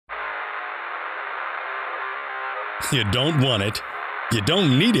You don't want it. You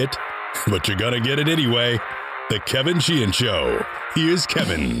don't need it. But you're going to get it anyway. The Kevin Sheehan Show. Here's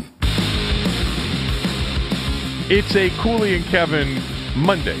Kevin. It's a Cooley and Kevin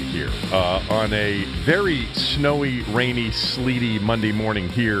Monday here on a very snowy, rainy, sleety Monday morning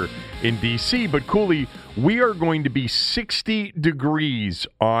here in D.C. But Cooley, we are going to be 60 degrees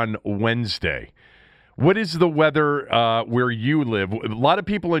on Wednesday. What is the weather where you live? A lot of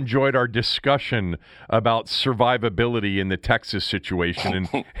people enjoyed our discussion about survivability in the Texas situation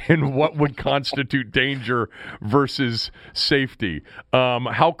and what would constitute danger versus safety.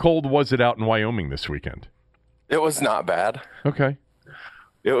 How cold was it out in Wyoming this weekend? It was not bad. Okay.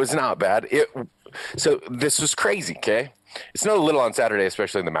 It was not bad. So this was crazy, okay? It snowed a little on Saturday,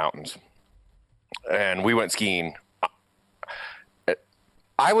 especially in the mountains. And we went skiing.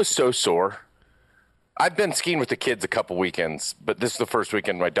 I was so sore. I've been skiing with the kids a couple weekends, but this is the first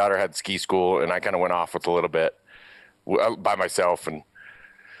weekend my daughter had ski school, and I kind of went off with a little bit by myself. And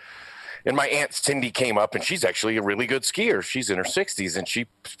my Aunt Cindy came up, and she's actually a really good skier. She's in her 60s, and she's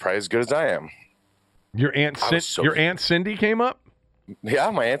probably as good as I am. Your Aunt Cindy came up?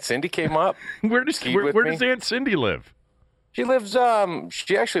 Yeah, my Aunt Cindy came up. Where does Aunt Cindy live? She lives.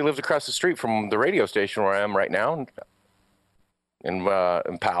 She actually lives across the street from the radio station where I am right now,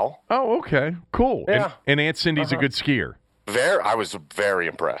 in Powell. Oh, okay, cool. Yeah. And Aunt Cindy's a good skier. I was very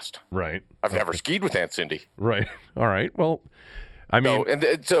impressed. Right. I've never skied with Aunt Cindy. Right. All right. Well, I mean,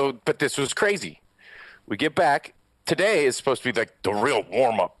 but this was crazy. We get back today is supposed to be like the real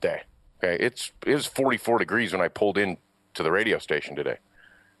warm up day. Okay, it was 44 degrees when I pulled in to the radio station today.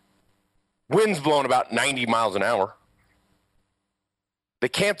 Wind's blowing about 90 miles an hour. They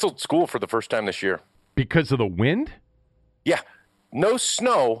canceled school for the first time this year. Because of the wind? Yeah. No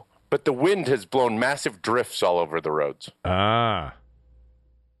snow, but the wind has blown massive drifts all over the roads. Ah.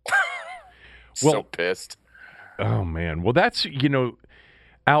 So pissed. Oh, man. Well, that's,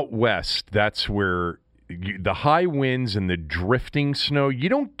 out west, that's where the high winds and the drifting snow, you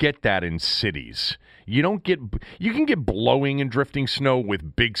don't get that in cities. You can get blowing and drifting snow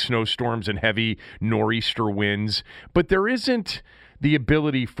with big snowstorms and heavy nor'easter winds, but there isn't the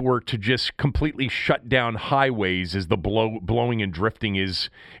ability for it to just completely shut down highways as the blowing and drifting is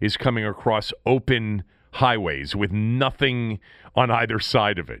coming across open highways with nothing on either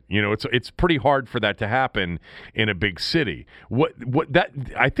side of it. It's pretty hard for that to happen in a big city.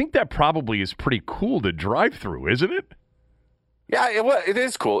 I think that probably is pretty cool to drive through, isn't it? Yeah, it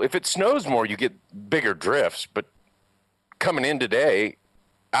is cool. If it snows more, you get bigger drifts, but coming in today,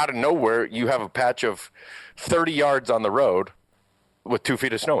 out of nowhere, you have a patch of 30 yards on the road with 2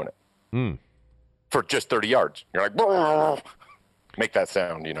 feet of snow in it for just 30 yards. You're like, brrr. Make that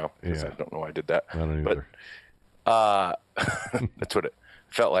sound, because I don't know why I did that. I don't either. But that's what it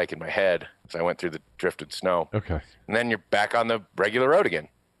felt like in my head as I went through the drifted snow. Okay. And then you're back on the regular road again.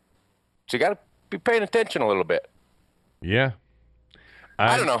 So you got to be paying attention a little bit. Yeah.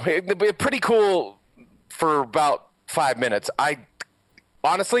 I don't know. It'd be pretty cool for about 5 minutes.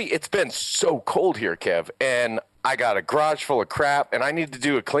 Honestly, it's been so cold here, Kev, and I got a garage full of crap, and I need to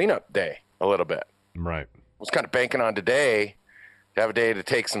do a cleanup day a little bit. Right. I was kind of banking on today to have a day to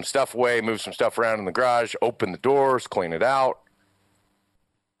take some stuff away, move some stuff around in the garage, open the doors, clean it out.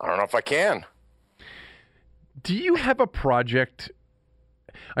 I don't know if I can. Do you have a project?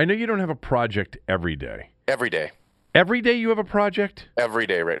 I know you don't have a project every day. Every day. Every day you have a project? Every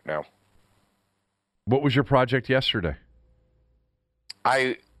day right now. What was your project yesterday?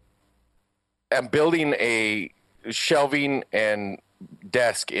 I am building a shelving and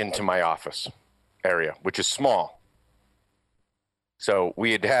desk into my office area, which is small. So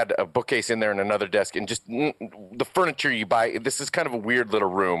we had a bookcase in there and another desk, and just the furniture you buy. This is kind of a weird little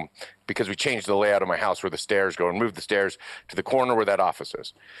room because we changed the layout of my house where the stairs go and moved the stairs to the corner where that office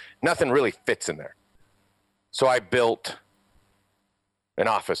is. Nothing really fits in there. So I built an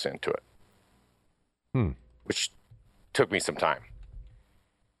office into it, which took me some time.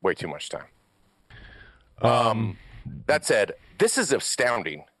 Way too much time. That said, this is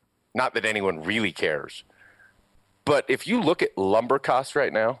astounding. Not that anyone really cares. But if you look at lumber costs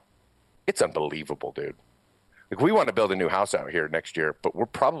right now, it's unbelievable, dude. Like, we want to build a new house out here next year, but we're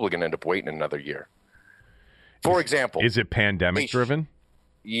probably going to end up waiting another year. For example. Is it pandemic driven?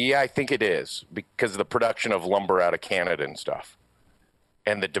 Yeah, I think it is, because of the production of lumber out of Canada and stuff,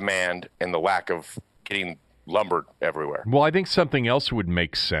 and the demand and the lack of getting lumber everywhere. Well, I think something else would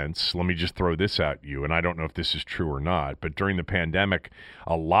make sense. Let me just throw this at you, and I don't know if this is true or not, but during the pandemic,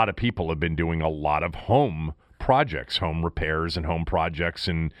 a lot of people have been doing a lot of home projects, home repairs and home projects,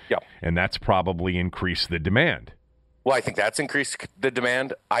 and that's probably increased the demand. Well, I think that's increased the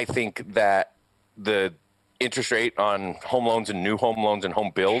demand. I think that the interest rate on home loans and new home loans and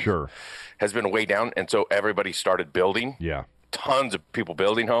home build has been way down. And so everybody started building. Yeah. Tons of people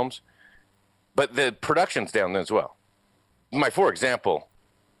building homes. But the production's down as well. For example,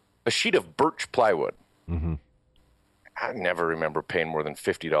 a sheet of birch plywood. Mm-hmm. I never remember paying more than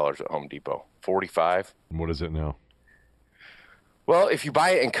 $50 at Home Depot. $45. What is it now? Well, if you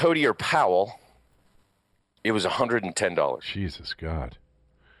buy it in Cody or Powell, it was $110. Jesus God.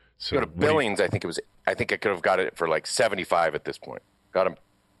 So go to Billings, I think I could have got it for like $75 at this point. Got them.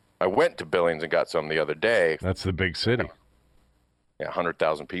 I went to Billings and got some the other day. That's the big city. Yeah,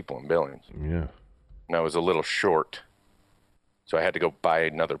 100,000 people in Billings. Yeah. And I was a little short, so I had to go buy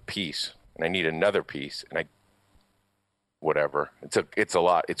another piece, and I need another piece, and whatever. It's a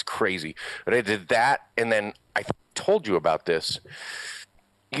lot. It's crazy. But I did that, and then I told you about this.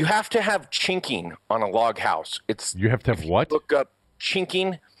 You have to have chinking on a log house. You have to have what? Look up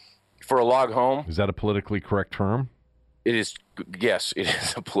chinking for a log home. Is that a politically correct term? It is. Yes, it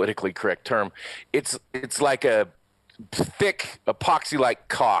is a politically correct term. It's like a thick epoxy-like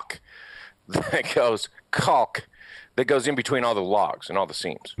caulk that goes in between all the logs and all the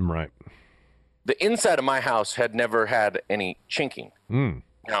seams. Right. The inside of my house had never had any chinking.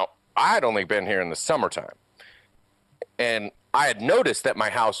 Now, I had only been here in the summertime, and I had noticed that my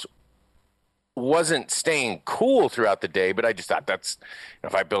house wasn't staying cool throughout the day, but I just thought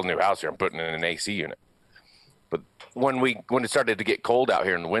if I build a new house here, I'm putting in an AC unit. But when it started to get cold out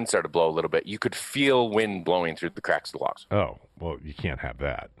here and the wind started to blow a little bit, you could feel wind blowing through the cracks of the logs. Oh, well, you can't have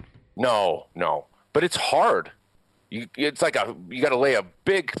that. No. But it's hard. It's like you got to lay a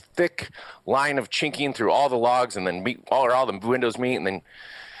big, thick line of chinking through all the logs, and then all the windows meet, and then you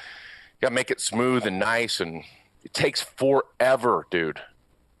got to make it smooth and nice, and it takes forever, dude.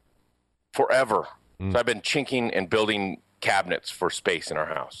 Forever. So I've been chinking and building cabinets for space in our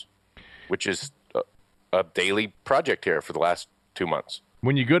house, which is a daily project here for the last 2 months.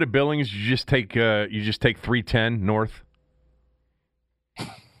 When you go to Billings, you just take 310 north.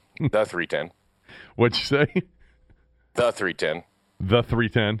 The 310. What'd you say? The 310. The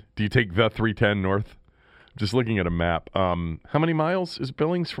 310. Do you take the 310 north? Just looking at a map. How many miles is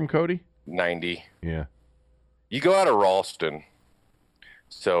Billings from Cody? 90. Yeah. You go out of Ralston,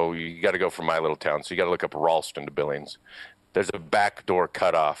 so you got to go from my little town. So you got to look up Ralston to Billings. There's a backdoor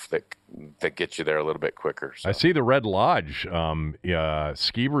cutoff that gets you there a little bit quicker. So. I see the Red Lodge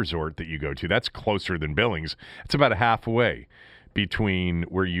ski resort that you go to. That's closer than Billings. It's about a halfway between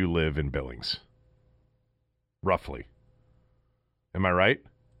where you live and Billings, roughly. Am I right?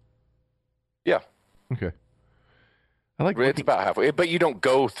 Yeah. Okay. It's about halfway, but you don't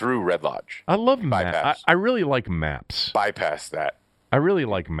go through Red Lodge. I love maps. I really like maps. Bypass that. I really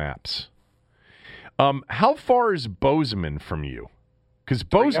like maps. How far is Bozeman from you? Because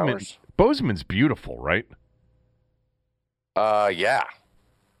Bozeman's beautiful, right? Yeah.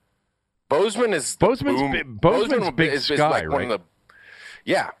 Bozeman's big sky, like right?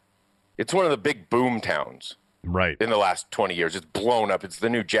 It's one of the big boom towns. Right. In the last 20 years, it's blown up. It's the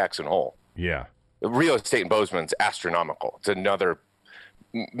new Jackson Hole. Yeah. The real estate in Bozeman's astronomical. It's another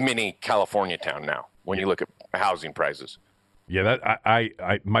mini California town now when you look at housing prices. Yeah,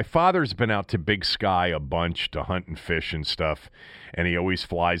 that my father's been out to Big Sky a bunch to hunt and fish and stuff, and he always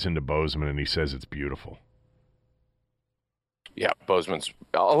flies into Bozeman and he says it's beautiful. Yeah,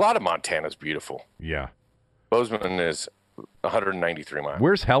 a lot of Montana's beautiful. Yeah. Bozeman is 193 miles.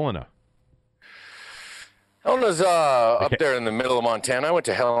 Where's Helena? Helena's up there in the middle of Montana. I went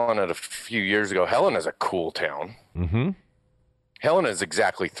to Helena a few years ago. Helena's a cool town. Mm-hmm. Helena is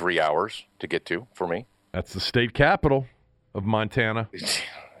exactly 3 hours to get to for me. That's the state capital of Montana.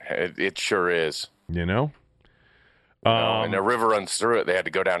 It sure is. You know? And the river runs through it. They had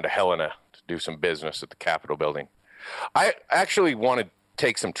to go down to Helena to do some business at the Capitol building. I actually want to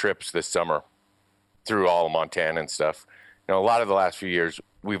take some trips this summer through all of Montana and stuff. A lot of the last few years,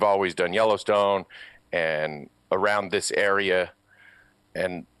 we've always done Yellowstone and around this area.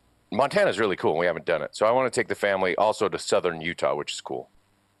 And Montana's really cool, and we haven't done it. So I want to take the family also to southern Utah, which is cool.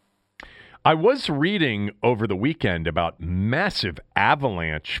 I was reading over the weekend about massive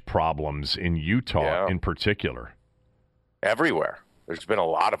avalanche problems in Utah in particular. Everywhere. There's been a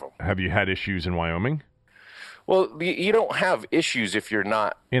lot of them. Have you had issues in Wyoming? Well, you don't have issues if you're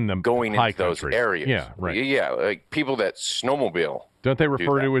not going into those areas. Yeah, right. Yeah, like people that snowmobile. Don't they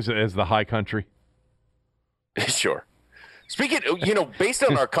refer to it as the high country? Sure. Speaking, based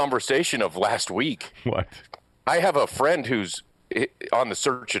on our conversation of last week. What? I have a friend who's on the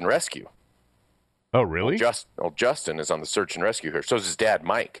search and rescue. Oh, really? Justin is on the search and rescue here. So is his dad,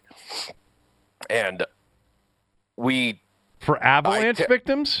 Mike. And For avalanche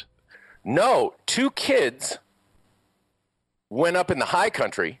victims? No, 2 kids went up in the high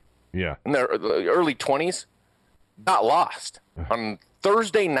country Yeah. in their early 20s, got lost on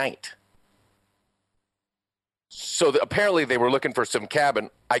Thursday night. So apparently they were looking for some cabin.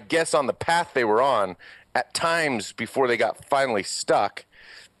 I guess on the path they were on, at times before they got finally stuck,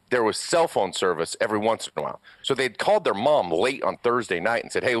 there was cell phone service every once in a while. So they'd called their mom late on Thursday night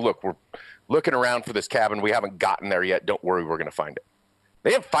and said, hey, look, we're looking around for this cabin. We haven't gotten there yet. Don't worry, we're going to find it. They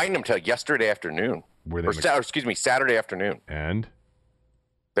didn't find them until yesterday afternoon. Saturday afternoon. And?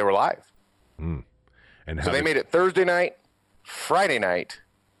 They were live. And so they made it Thursday night, Friday night,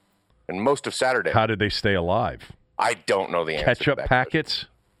 and most of Saturday. How did they stay alive? I don't know the answer. Ketchup to that packets,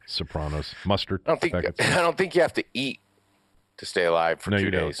 Sopranos, mustard. I don't think you have to eat to stay alive for 2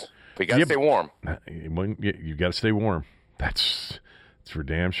 days. But you got to stay warm. You got to stay warm. That's for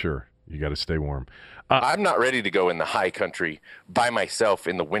damn sure. You got to stay warm. I'm not ready to go in the high country by myself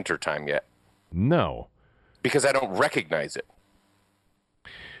in the wintertime yet. No. Because I don't recognize it.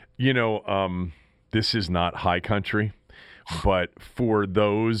 This is not high country, but for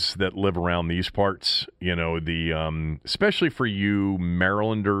those that live around these parts, especially for you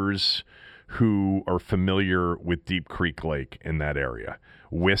Marylanders who are familiar with Deep Creek Lake in that area.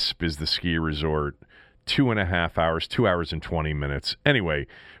 Wisp is the ski resort. 2.5 hours, 2 hours and 20 minutes. Anyway,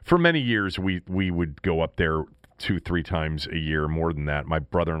 for many years, we would go up there 2-3 times a year, more than that. My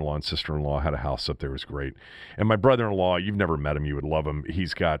brother-in-law and sister-in-law had a house up there. It was great. And my brother-in-law, you've never met him, you would love him.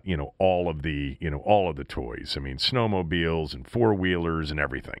 He's got, all of the toys. I mean, snowmobiles and four-wheelers and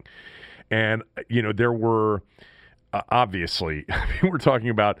everything. And, there were, obviously, we're talking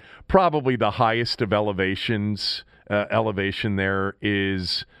about probably the highest of elevations. Elevation there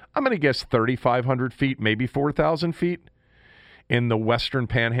is, I'm going to guess 3,500 feet, maybe 4,000 feet. In the western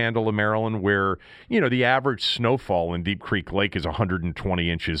panhandle of Maryland, where, the average snowfall in Deep Creek Lake is 120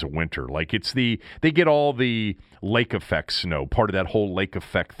 inches a winter. Like, they get all the lake effect snow, part of that whole lake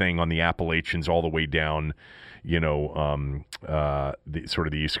effect thing on the Appalachians all the way down, the sort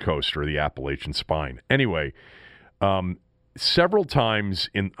of the East Coast or the Appalachian spine. Anyway, several times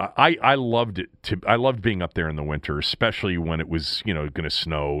I loved it. I loved being up there in the winter, especially when it was, going to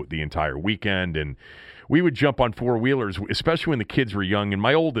snow the entire weekend. And we would jump on four-wheelers, especially when the kids were young, and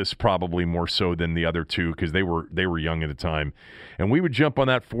my oldest probably more so than the other two because they were young at the time. And we would jump on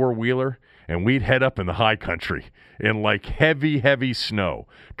that four-wheeler, and we'd head up in the high country in, like, heavy, heavy snow,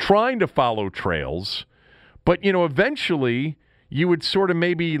 trying to follow trails. But, eventually you would sort of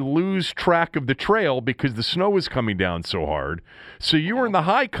maybe lose track of the trail because the snow was coming down so hard. So you were in the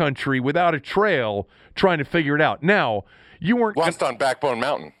high country without a trail trying to figure it out. Now, you weren't lost on Backbone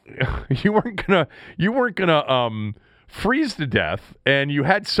Mountain. You weren't gonna freeze to death, and you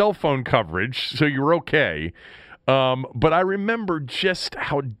had cell phone coverage, so you were okay. But I remember just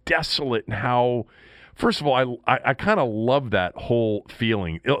how desolate and how, first of all, I kind of love that whole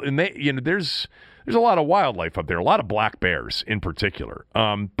feeling. And there's a lot of wildlife up there, a lot of black bears in particular.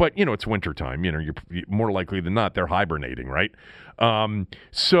 But it's wintertime. You're more likely than not they're hibernating, right? I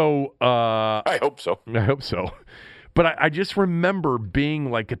hope so. I hope so. But I just remember being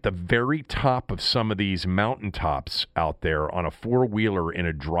like at the very top of some of these mountaintops out there on a four-wheeler in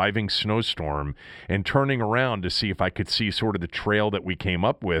a driving snowstorm and turning around to see if I could see sort of the trail that we came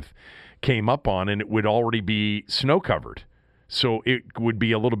up on, and it would already be snow-covered. So it would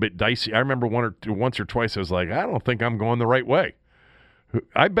be a little bit dicey. I remember once or twice I was like, I don't think I'm going the right way.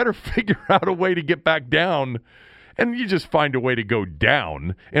 I better figure out a way to get back down. And you just find a way to go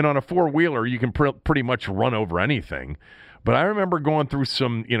down. And on a four-wheeler, you can pretty much run over anything. But I remember going through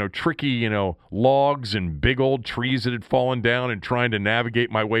some, tricky, logs and big old trees that had fallen down and trying to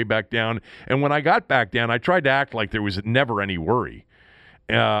navigate my way back down. And when I got back down, I tried to act like there was never any worry.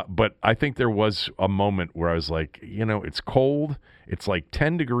 But I think there was a moment where I was like, it's cold. It's like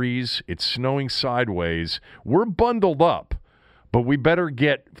 10 degrees. It's snowing sideways. We're bundled up. But we better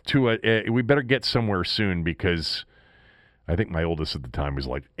get somewhere soon because I think my oldest at the time was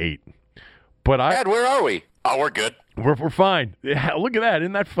like 8. But Dad, where are we? Oh, we're good. We're fine. Yeah, look at that.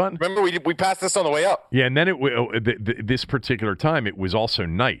 Isn't that fun? Remember, we passed this on the way up. Yeah, and then this particular time it was also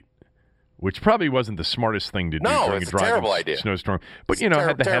night, which probably wasn't the smartest thing to do during a driving snowstorm. But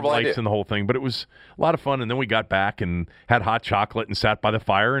had the headlights and the whole thing. But it was a lot of fun. And then we got back and had hot chocolate and sat by the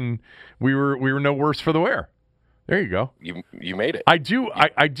fire, and we were no worse for the wear. There you go. You made it. I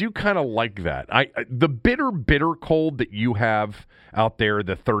do kind of like that. The bitter cold that you have out there,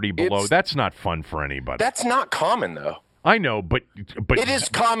 the 30 below, that's not fun for anybody. That's not common though. I know, but it is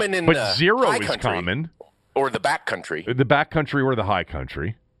common in the zero high is country, common, or the back country, or the high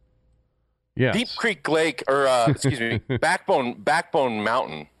country. Yeah. Deep Creek Lake, or Backbone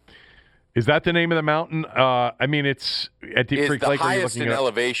Mountain. Is that the name of the mountain? I mean, it's at Deep Creek Lake. The highest in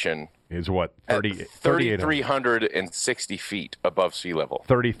elevation is what? 3,360 feet above sea level.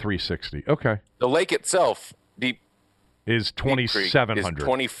 3,360. Okay. The lake itself, is 2,700.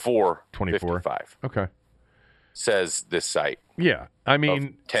 2455. Okay. Says this site. Yeah. I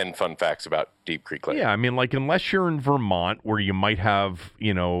mean, 10 fun facts about Deep Creek Lake. Yeah. I mean, like, unless you're in Vermont where you might have,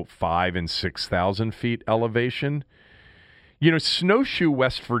 5,000 and 6,000 feet elevation, Snowshoe,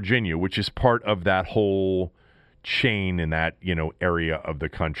 West Virginia, which is part of that whole chain in that, area of the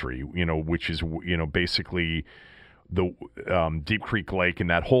country, which is, basically the Deep Creek Lake and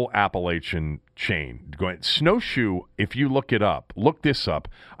that whole Appalachian chain. Snowshoe, if you look this up,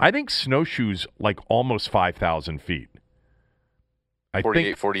 I think Snowshoe's like almost 5,000 feet.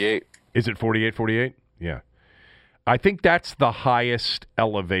 48. Is it 48? Yeah. I think that's the highest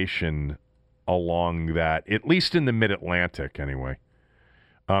elevation along that, at least in the mid-Atlantic anyway.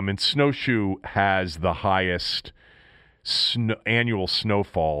 And Snowshoe has the highest annual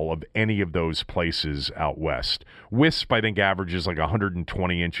snowfall of any of those places out west. Wisp, I think, averages like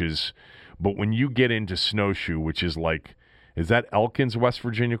 120 inches. But when you get into Snowshoe, which is like, is that Elkins, West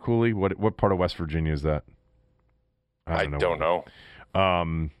Virginia, Cooley? What part of West Virginia is that? I don't know.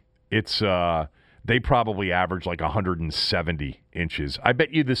 It's they probably average like 170 inches. I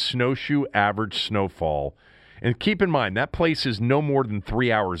bet you the Snowshoe average snowfall, and keep in mind that place is no more than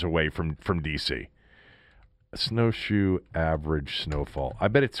 3 hours away from D.C. Snowshoe average snowfall. I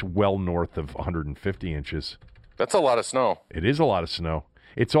bet it's well north of 150 inches. That's a lot of snow. It is a lot of snow.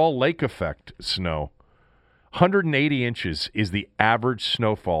 It's all lake effect snow. 180 inches is the average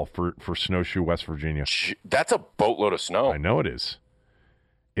snowfall for Snowshoe, West Virginia. That's a boatload of snow. I know it is.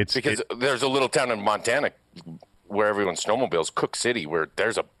 Because there's a little town in Montana where everyone snowmobiles, Cook City, where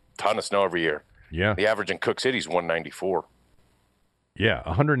there's a ton of snow every year. Yeah. The average in Cook City is 194. Yeah,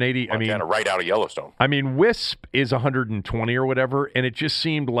 180. Montana, right out of Yellowstone. I mean, Wisp is 120 or whatever, and it just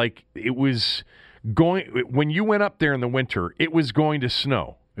seemed like it was going. When you went up there in the winter, it was going to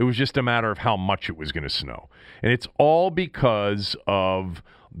snow. It was just a matter of how much it was going to snow, and it's all because of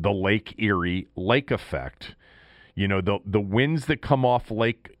the Lake Erie lake effect. The winds that come off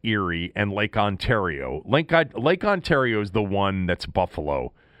Lake Erie and Lake Ontario. Lake Ontario is the one that's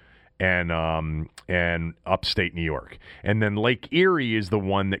Buffalo and upstate New York. And then Lake Erie is the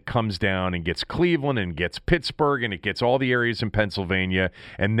one that comes down and gets Cleveland and gets Pittsburgh and it gets all the areas in Pennsylvania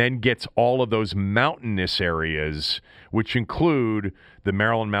and then gets all of those mountainous areas, which include the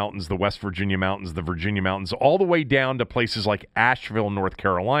Maryland mountains, the West Virginia mountains, the Virginia mountains, all the way down to places like Asheville, North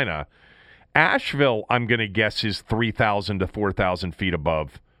Carolina. Asheville, I'm going to guess, is 3,000 to 4,000 feet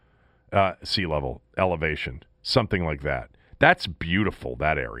above sea level elevation, something like that. That's beautiful,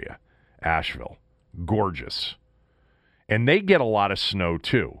 that area. Asheville. Gorgeous. And they get a lot of snow,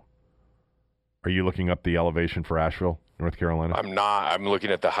 too. Are you looking up the elevation for Asheville, North Carolina? I'm not. I'm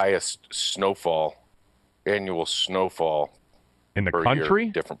looking at the highest annual snowfall. In the country?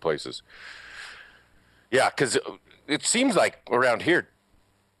 Year, different places. Yeah, because it seems like around here,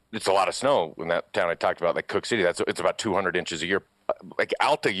 it's a lot of snow in that town I talked about, like Cook City. It's about 200 inches a year. Like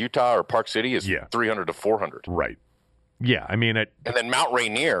Alta, Utah, or Park City is 300 to 400. Right. Yeah, I mean it. And then Mount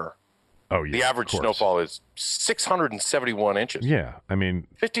Rainier. Oh yeah. The average snowfall is 671 inches. Yeah, I mean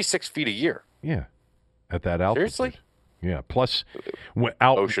 56 feet a year. Yeah, at that altitude. Seriously? Yeah. Plus,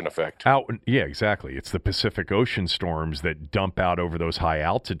 ocean effect. Yeah, exactly. It's the Pacific Ocean storms that dump out over those high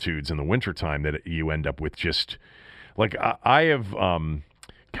altitudes in the wintertime that you end up with just like I have.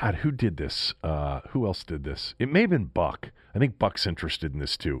 God, who did this? Who else did this? It may have been Buck. I think Buck's interested in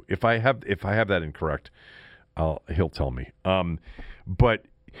this too. If I have that incorrect, he'll tell me. But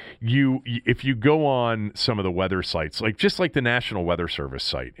if you go on some of the weather sites, just like the National Weather Service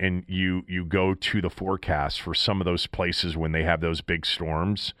site, and you go to the forecast for some of those places when they have those big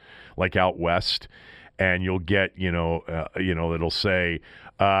storms, like out west, and you'll get it'll say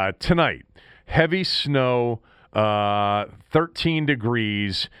tonight heavy snow. 13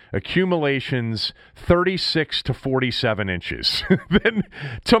 degrees, accumulations 36 to 47 inches. Then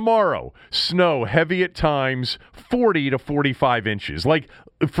tomorrow, snow heavy at times, 40 to 45 inches. Like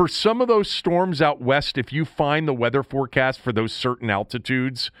for some of those storms out west, if you find the weather forecast for those certain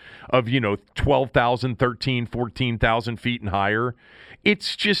altitudes of, 12,000, 13, 14,000 feet and higher,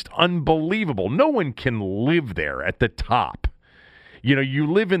 it's just unbelievable. No one can live there at the top.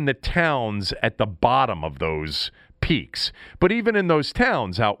 You live in the towns at the bottom of those peaks. But even in those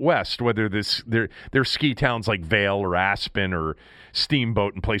towns out west, whether they're ski towns like Vail or Aspen or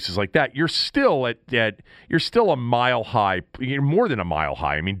Steamboat and places like that, you're still you're still a mile high. You're more than a mile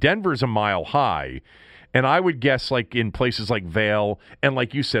high. I mean, Denver's a mile high, And I would guess, like in places like Vail and,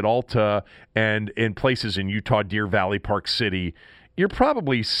 like you said, Alta, and in places in Utah, Deer Valley, Park City, you're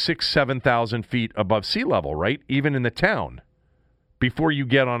probably 6,000-7,000 feet above sea level, right? Even in the town, before you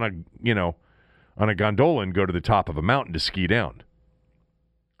get on a gondola and go to the top of a mountain to ski down.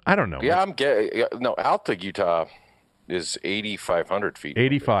 I don't know. Yeah, Alta, Utah is 8,500 feet.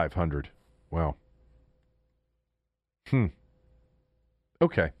 8,500. Wow.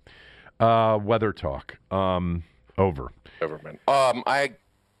 Okay. Weather talk. Over. Man. I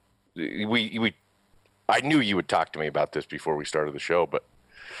knew you would talk to me about this before we started the show, but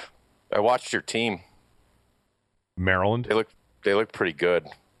I watched your team. Maryland. They look pretty good.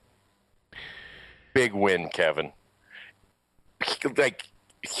 Big win, Kevin. Like,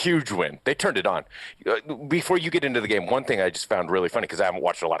 huge win. They turned it on. Before you get into the game, one thing I just found really funny, because I haven't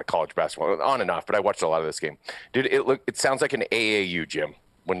watched a lot of college basketball, on and off, but I watched a lot of this game. Dude, it sounds like an AAU gym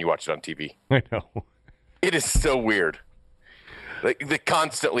when you watch it on TV. I know. It is so weird. Like, they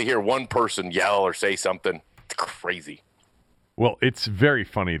constantly hear one person yell or say something. It's crazy. Well, it's very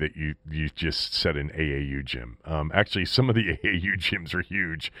funny that you just said an AAU gym. Actually, some of the AAU gyms are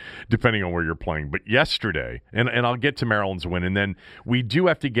huge, depending on where you're playing. But yesterday, and I'll get to Maryland's win, and then we do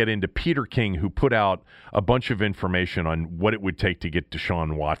have to get into Peter King, who put out a bunch of information on what it would take to get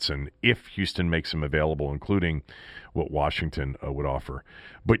Deshaun Watson if Houston makes him available, including what Washington would offer.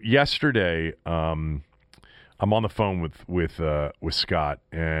 But yesterday, I'm on the phone with Scott,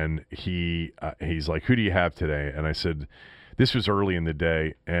 and he's like, "Who do you have today?" And I said, this was early in the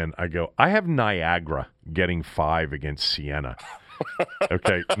day, and I go, I have Niagara getting 5 against Siena.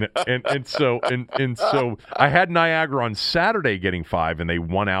 Okay, and so I had Niagara on Saturday getting 5, and they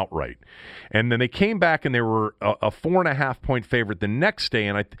won outright. And then they came back, and they were a 4.5 point favorite the next day.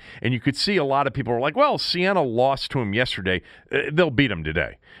 And you could see a lot of people were like, "Well, Siena lost to him yesterday; they'll beat them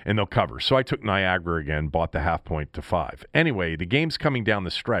today, and they'll cover." So I took Niagara again, bought the 0.5 point to 5. Anyway, the game's coming down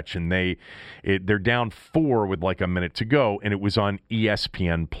the stretch, and they're down 4 with like a minute to go, and it was on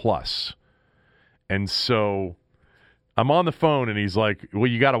ESPN Plus. And so I'm on the phone, and he's like, "Well,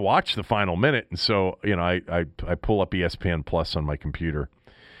 you got to watch the final minute." And so, I pull up ESPN Plus on my computer.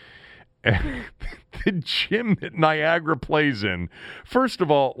 And the gym that Niagara plays in, first of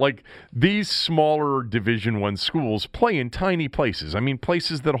all, like, these smaller Division I schools play in tiny places. I mean,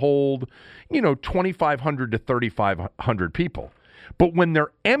 places that hold, 2,500 to 3,500 people. But when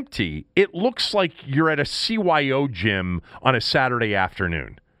they're empty, it looks like you're at a CYO gym on a Saturday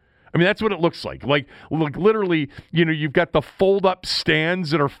afternoon. I mean, that's what it looks like. Like literally, you've got the fold-up stands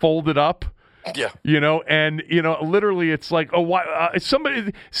that are folded up. Yeah. Literally it's like, why,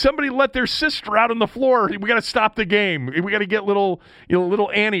 somebody let their sister out on the floor. We got to stop the game. We got to get little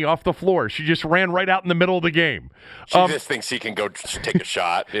Annie off the floor. She just ran right out in the middle of the game. She just thinks she can go take a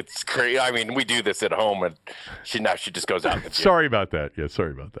shot. It's crazy. I mean, we do this at home, and she just goes out. Sorry about that. Yeah,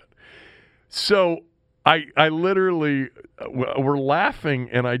 sorry about that. So I literally, we're laughing,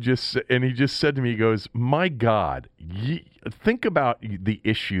 and he just said to me, he goes, "My God, think about the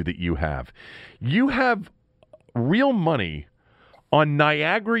issue that you have. You have real money on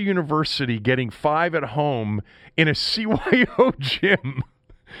Niagara University getting 5 at home in a CYO gym."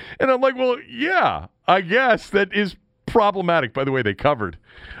 And I'm like, well, yeah, I guess that is problematic. By the way, they covered.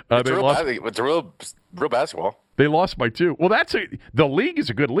 It's a real basketball. They lost by 2. Well, the league is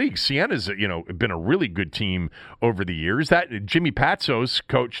a good league. Siena's, been a really good team over the years. That Jimmy Patsos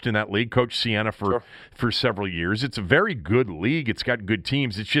coached in that league, coached Siena for several years. It's a very good league. It's got good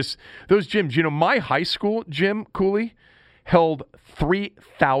teams. It's just those gyms. My high school gym, Cooley, held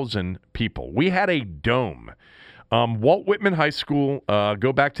 3,000 people. We had a dome. Walt Whitman High School,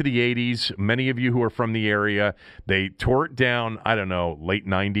 go back to the 80s. Many of you who are from the area, they tore it down, I don't know, late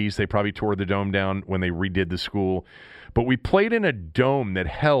 90s. They probably tore the dome down when they redid the school. But we played in a dome that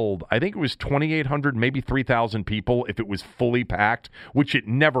held, I think it was 2,800, maybe 3,000 people if it was fully packed, which it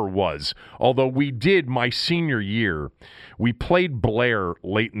never was. Although we did, my senior year, we played Blair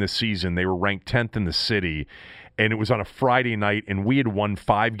late in the season. They were ranked 10th in the city. And it was on a Friday night, and we had won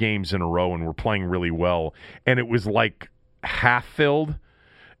 5 games in a row, and we're playing really well. And it was like half filled,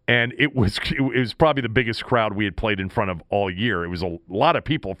 and it was probably the biggest crowd we had played in front of all year. It was a lot of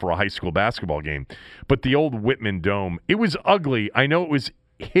people for a high school basketball game. But the old Whitman Dome, it was ugly. I know it was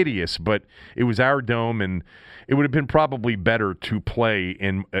hideous, but it was our dome, and it would have been probably better to play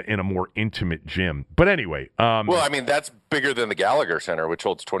in a more intimate gym. But anyway. Well, I mean, that's bigger than the Gallagher Center, which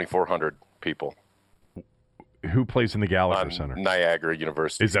holds 2,400 people. Who plays in the Gallagher Center? Niagara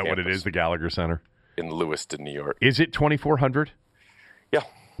University. Is that what it is, the Gallagher Center? In Lewiston, New York. Is it 2,400? Yeah.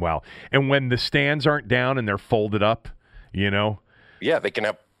 Wow. And when the stands aren't down and they're folded up, Yeah, they can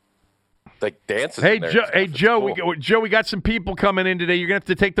have like dances. Hey, in there. Joe, Cool. Joe, we got some people coming in today. You're gonna have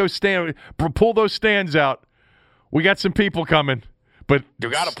to take those pull those stands out. We got some people coming, but You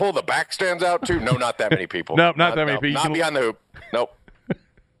got to pull the back stands out too. No, not that many people. No, not that many people. Not behind the hoop. Nope.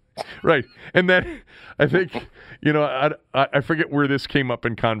 right. And then I think, I forget where this came up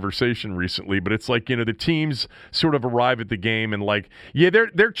in conversation recently, but it's like, the teams sort of arrive at the game and like,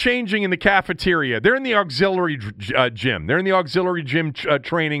 they're changing in the cafeteria. They're in the auxiliary gym. They're in the auxiliary gym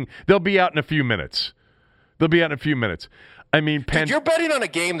training. They'll be out in a few minutes. I mean, Dude, you're betting on a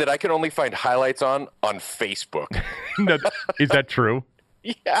game that I can only find highlights on Facebook. Is that true?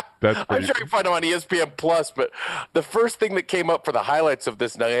 Yeah, That's I'm sure I can find them on ESPN Plus, but the first thing that came up for the highlights of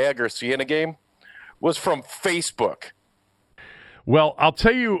this Niagara-Siena game was from Facebook. Well, I'll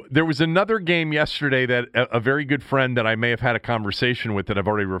tell you, there was another game yesterday that a very good friend that I may have had a conversation with that I've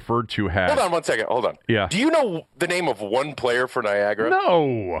already referred to had. Hold on one second. Hold on. Yeah. Do you know the name of one player for Niagara?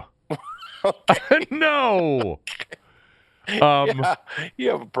 No. No. Yeah, you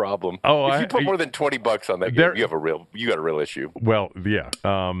have a problem. If you put more than $20 on that game, you got a real issue. Well, yeah.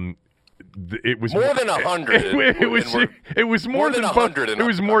 It was more than 100. It was more than 100. It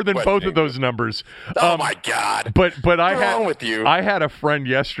was more than both of those numbers. Oh my God! But What's wrong with you? I had a friend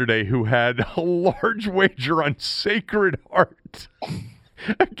yesterday who had a large wager on Sacred Heart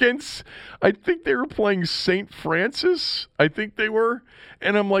against. I think they were playing St. Francis. I think they were.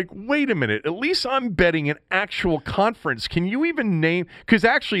 And I'm like, wait a minute. At least I'm betting an actual conference. Can you even name? Because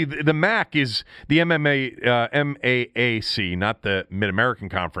actually, the MAC is the MAAC, not the Mid-American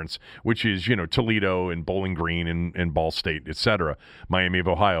Conference, which is Toledo and Bowling Green and Ball State, etc. Miami of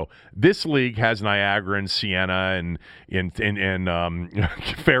Ohio. This league has Niagara and Siena and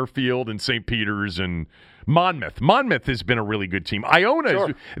Fairfield and St. Peter's and Monmouth. Monmouth has been a really good team.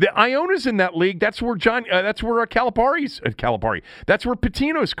 The Iona's in that league. That's where that's where Calipari. That's where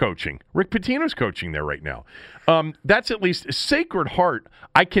Pitino's coaching. Rick Pitino's coaching there right now. That's at least Sacred Heart.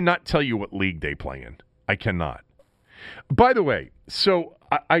 I cannot tell you what league they play in. I cannot. By the way, so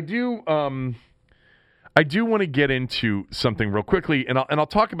I do want to get into something real quickly, and I'll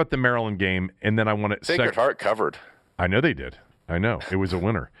talk about the Maryland game, and then I want to. Sacred Heart covered. I know they did. I know it was a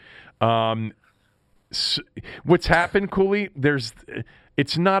winner. So what's happened, Cooley?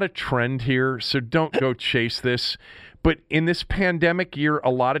 It's not a trend here, so don't go chase this. But in this pandemic year, a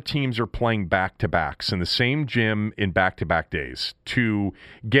lot of teams are playing back-to-backs in the same gym in back-to-back days to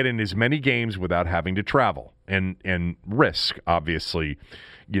get in as many games without having to travel and risk, obviously,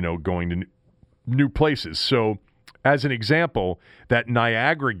 going to new places. So, as an example, that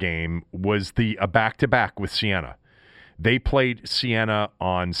Niagara game was a back-to-back with Siena. They played Siena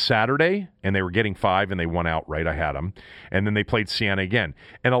on Saturday, and they were getting 5, and they won outright. I had them. And then they played Siena again.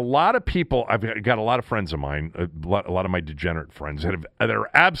 And a lot of people, I've got a lot of friends of mine, a lot of my degenerate friends that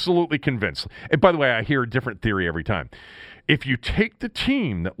are absolutely convinced. And by the way, I hear a different theory every time. If you take the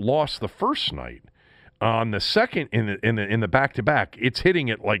team that lost the first night on the second in the back-to-back, it's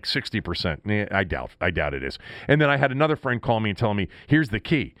hitting at like 60%. I doubt it is. And then I had another friend call me and tell me, here's the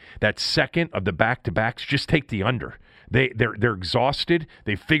key. That second of the back-to-backs, just take the under. They're exhausted.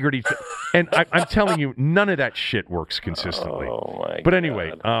 They figured each, and I'm telling you, none of that shit works consistently. Oh my God. But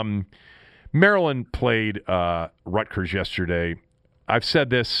anyway, Maryland played Rutgers yesterday. I've said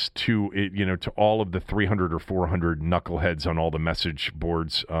this to all of the 300 or 400 knuckleheads on all the message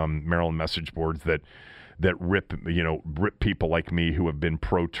boards, Maryland message boards that rip people like me who have been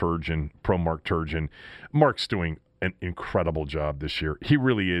pro Mark Turgeon. Mark's doing an incredible job this year. He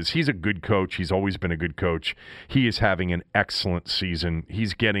really is. He's a good coach. He's always been a good coach. He is having an excellent season.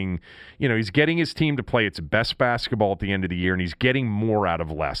 He's getting his team to play its best basketball at the end of the year, and he's getting more out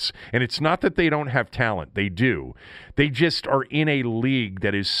of less. And it's not that they don't have talent. They do. They just are in a league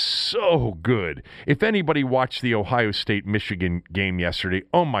that is so good. If anybody watched the Ohio State-Michigan game yesterday,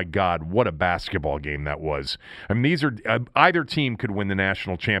 oh my God, what a basketball game that was. I mean, these are either team could win the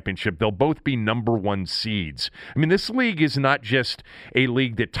national championship. They'll both be number 1 seeds. I mean, this league is not just a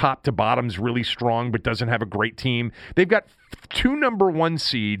league that top to bottom's really strong but doesn't have a great team. They've got 2 number 1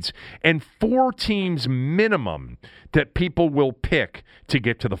 seeds and 4 teams minimum that people will pick to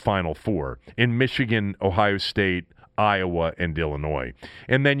get to the Final Four in Michigan, Ohio State, Iowa, and Illinois.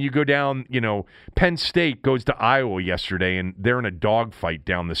 And then you go down, Penn State goes to Iowa yesterday, and they're in a dogfight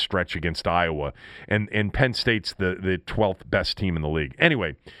down the stretch against Iowa. And Penn State's the 12th best team in the league.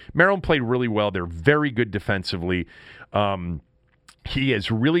 Anyway, Maryland played really well. They're very good defensively. He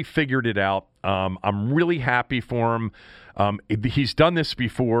has really figured it out. I'm really happy for him. He's done this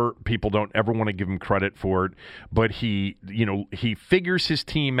before. People don't ever want to give him credit for it, but he figures his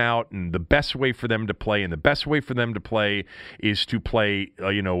team out, and the best way for them to play, is to play,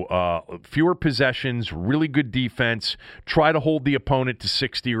 fewer possessions, really good defense, try to hold the opponent to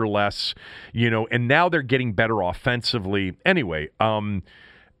 60 or less, and now they're getting better offensively. Anyway,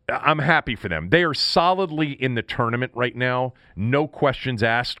 I'm happy for them. They are solidly in the tournament right now. No questions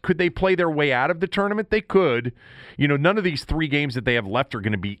asked. Could they play their way out of the tournament? They could. None of these 3 games that they have left are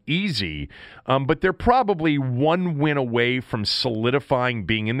going to be easy, but they're probably 1 win away from solidifying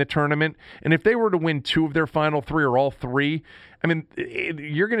being in the tournament. And if they were to win 2 of their final 3 or all 3, I mean,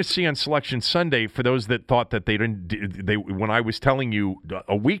 you're going to see on Selection Sunday, for those that thought that when I was telling you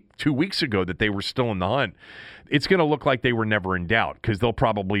 2 weeks ago that they were still in the hunt, it's going to look like they were never in doubt, because they'll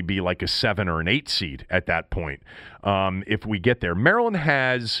probably be like a 7 or an 8 seed at that point if we get there. Maryland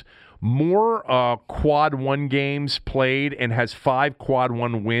has more quad 1 games played and has 5 quad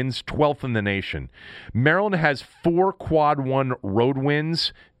 1 wins, 12th in the nation. Maryland has 4 quad 1 road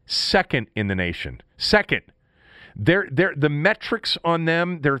wins, 2nd in the nation. Second. The metrics on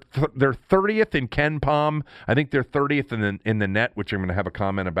them, they're 30th in Ken Palm. I think they're 30th in the net, which I'm going to have a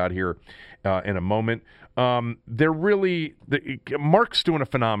comment about here in a moment. They're really Mark's doing a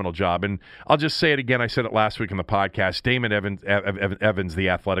phenomenal job, and I'll just say it again. I said it last week on the podcast. Damon Evans, the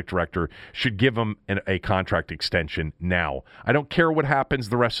athletic director, should give him a contract extension now. I don't care what happens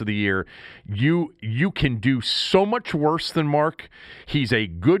the rest of the year. You can do so much worse than Mark. He's a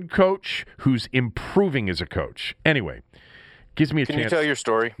good coach who's improving as a coach. Anyway, gives me a chance. Can you tell your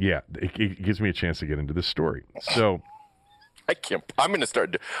story? Yeah, it gives me a chance to get into this story. So. I can't. I'm going to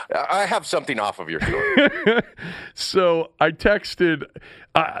start. I have something off of your story. So I texted.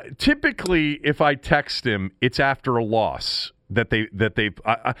 Typically, if I text him, it's after a loss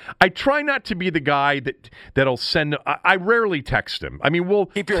I try not to be the guy that'll send. I rarely text him. I mean, we'll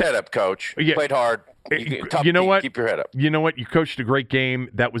keep your head up, coach. You played hard. You know what? Keep your head up. You know what? You coached a great game.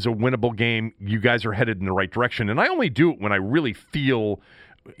 That was a winnable game. You guys are headed in the right direction. And I only do it when I really feel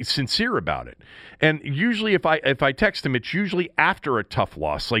sincere about it. And usually if I text him, it's usually after a tough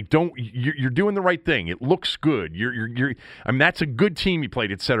loss. Like, you're doing the right thing. It looks good. I mean, that's a good team you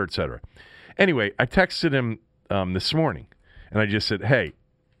played, et cetera, et cetera. Anyway, I texted him this morning, and I just said, hey,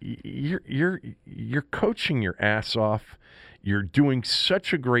 you're coaching your ass off. You're doing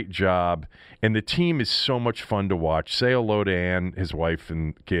such a great job, and the team is so much fun to watch. Say hello to Ann, his wife,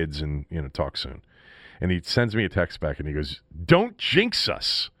 and kids, and talk soon. And he sends me a text back, and he goes, don't jinx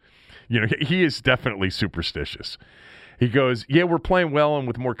us. He is definitely superstitious. He goes, yeah, we're playing well and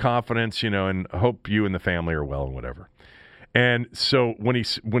with more confidence, and I hope you and the family are well and whatever. And so when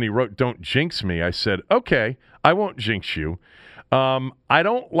he wrote, don't jinx me, I said, okay, I won't jinx you. I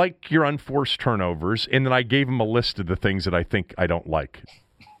don't like your unforced turnovers. And then I gave him a list of the things that I think I don't like.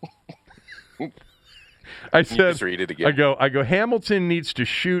 I said, just read it again. I go, Hamilton needs to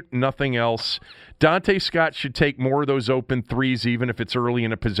shoot, nothing else. Dante Scott should take more of those open threes, even if it's early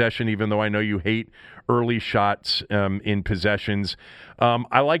in a possession, even though I know you hate early shots in possessions.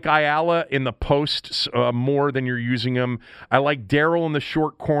 I like Ayala in the post more than you're using him. I like Darryl in the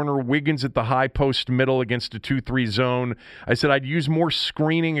short corner, Wiggins at the high post middle against a 2-3 zone. I said I'd use more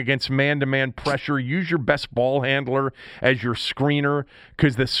screening against man-to-man pressure. Use your best ball handler as your screener,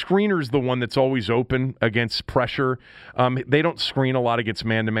 because the screener's the one that's always open against pressure. They don't screen a lot against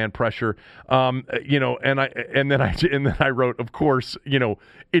man-to-man pressure. And then I wrote, of course,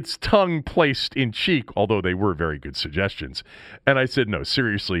 it's tongue placed in cheek, although they were very good suggestions. And I said, no,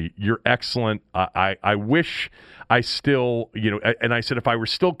 seriously, you're excellent. I wish I still, and I said, if I were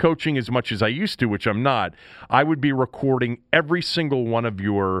still coaching as much as I used to, which I'm not, I would be recording every single one of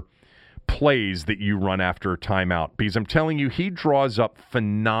your plays that you run after a timeout, because I'm telling you, he draws up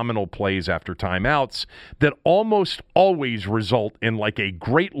phenomenal plays after timeouts that almost always result in like a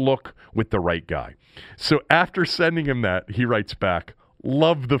great look with the right guy. So after sending him that, he writes back,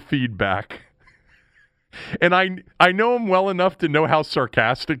 love the feedback. And I know him well enough to know how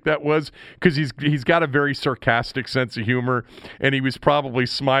sarcastic that was, because he's got a very sarcastic sense of humor, and he was probably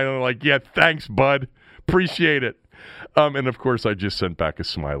smiling like, yeah, thanks, bud. Appreciate it. And, of course, I just sent back a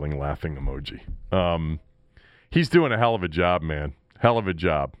smiling, laughing emoji. He's doing a hell of a job, man. Hell of a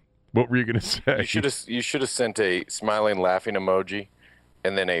job. What were you going to say? You should have sent a smiling, laughing emoji,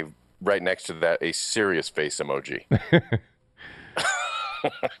 and then right next to that, a serious face emoji.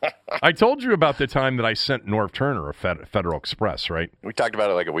 I told you about the time that I sent Norv Turner a Federal Express, right? We talked about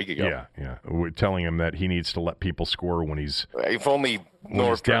it like a week ago. Yeah. We're telling him that he needs to let people score when he's If only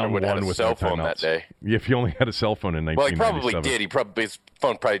Norv Turner would have had a cell phone that day. If he only had a cell phone in 1997. Well, he probably did. His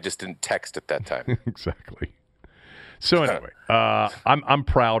phone probably just didn't text at that time. Exactly. So anyway, I'm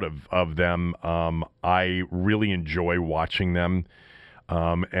proud of them. I really enjoy watching them.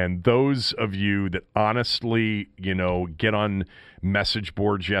 And those of you that honestly, get on message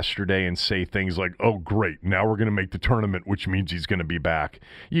boards yesterday and say things like, "Oh, great, now we're going to make the tournament, which means he's going to be back."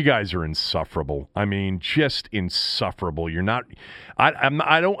 You guys are insufferable. I mean, just insufferable. You're not. I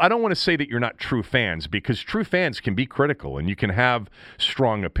don't want to say that you're not true fans, because true fans can be critical and you can have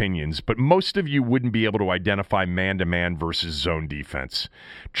strong opinions, but most of you wouldn't be able to identify man-to-man versus zone defense.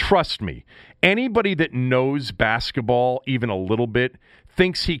 Trust me. Anybody that knows basketball even a little bit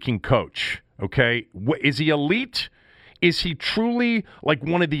thinks he can coach, okay? Is he elite? Is he truly like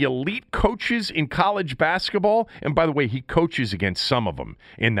one of the elite coaches in college basketball? And by the way, he coaches against some of them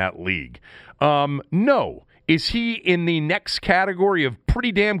in that league. No. Is he in the next category of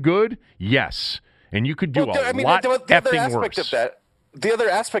pretty damn good? Yes. And you could do lot effing worse. The other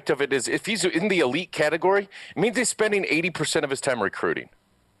aspect of it is if he's in the elite category, it means he's spending 80% of his time recruiting,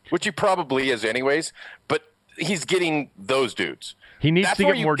 which he probably is anyways, but he's getting those dudes. He needs to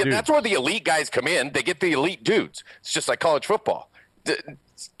get more dudes. That's where the elite guys come in. They get the elite dudes. It's just like college football.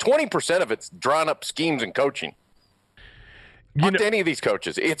 20% of it's drawn up schemes and coaching. Talk to any of these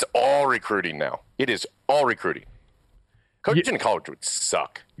coaches. It's all recruiting now. It is all recruiting. Coaching in college would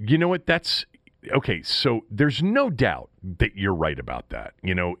suck. You know what? Okay, so there's no doubt that you're right about that.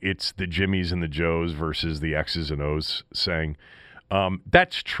 It's the Jimmies and the Joes versus the X's and O's saying.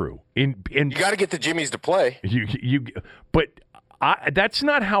 That's true. And you got to get the Jimmies to play. But that's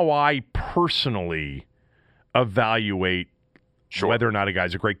not how I personally evaluate whether or not a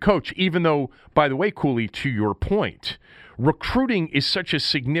guy's a great coach. Even though, by the way, Cooley, to your point, recruiting is such a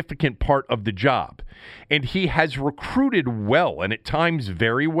significant part of the job. And he has recruited well, and at times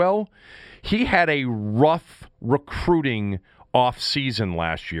very well. He had a rough recruiting off-season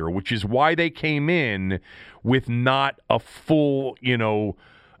last year, which is why they came in with not a full,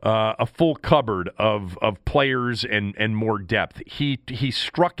 a full cupboard of players and more depth. He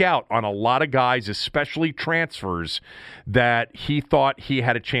struck out on a lot of guys, especially transfers, that he thought he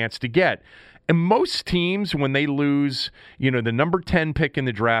had a chance to get. And most teams, when they lose, the number 10 pick in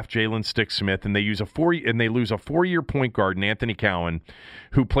the draft, Jalen Stick-Smith, and they lose a 4-year point guard, Anthony Cowan,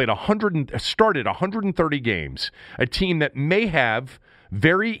 who started 130 games, a team that may have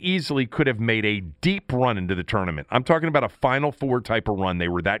very easily could have made a deep run into the tournament. I'm talking about a Final Four type of run. They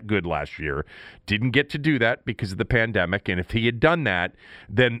were that good last year. Didn't get to do that because of the pandemic. And if he had done that,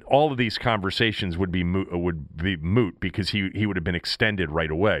 then all of these conversations would be moot because he would have been extended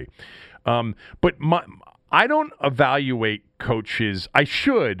right away. But I don't evaluate coaches. I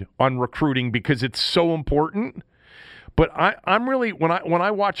should on recruiting because it's so important. But I'm really when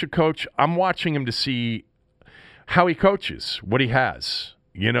I watch a coach, I'm watching him to see how he coaches, what he has,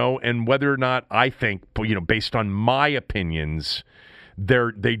 and whether or not I think, based on my opinions,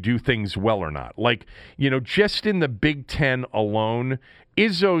 they do things well or not. Like, just in the Big Ten alone,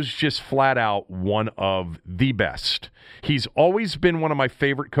 Izzo's just flat out one of the best. He's always been one of my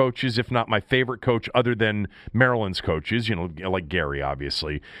favorite coaches, if not my favorite coach other than Maryland's coaches, like Gary,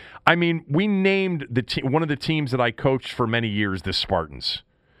 obviously. I mean, we named one of the teams that I coached for many years the Spartans.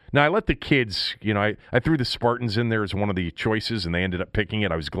 Now, I let the kids, I threw the Spartans in there as one of the choices, and they ended up picking it.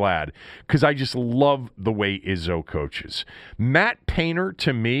 I was glad because I just love the way Izzo coaches. Matt Painter,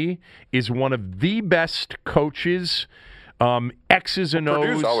 to me, is one of the best coaches. X's and O's.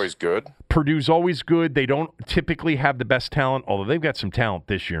 Purdue's always good. Purdue's always good. They don't typically have the best talent, although they've got some talent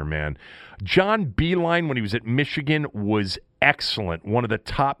this year, man. John Beilein, when he was at Michigan, was excellent. One of the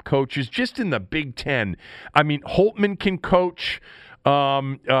top coaches just in the Big Ten. I mean, Holtman can coach.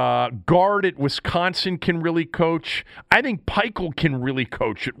 Guard at Wisconsin can really coach. I think Peichel can really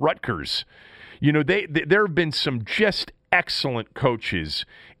coach at Rutgers. There have been some just excellent coaches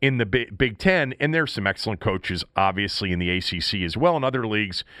in the Big Ten, and there's some excellent coaches, obviously, in the ACC as well, and other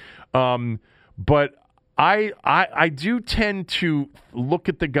leagues. But I do tend to look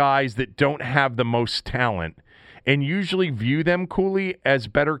at the guys that don't have the most talent and usually view them, Cooley, as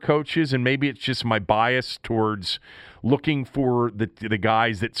better coaches, and maybe it's just my bias towards looking for the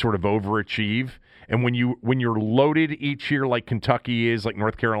guys that sort of overachieve. And when you're loaded each year like Kentucky is, like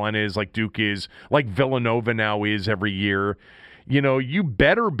North Carolina is, like Duke is, like Villanova now is every year, you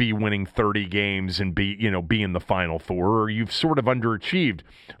better be winning 30 games and be in the Final Four, or you've sort of underachieved.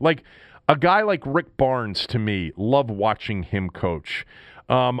 Like a guy like Rick Barnes, to me, love watching him coach.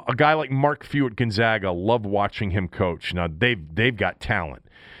 A guy like Mark Few at Gonzaga, love watching him coach. Now, they've got talent.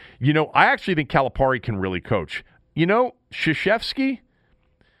 I actually think Calipari can really coach. Krzyzewski,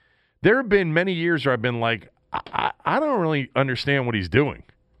 there have been many years where I've been like, I don't really understand what he's doing.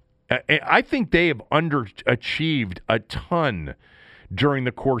 I think they have underachieved a ton during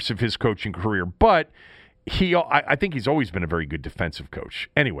the course of his coaching career, but I think he's always been a very good defensive coach.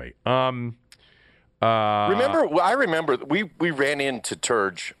 Anyway, I remember we ran into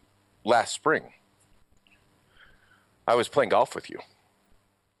Turge last spring. I was playing golf with you.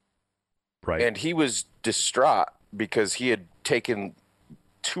 Right. And he was distraught because he had taken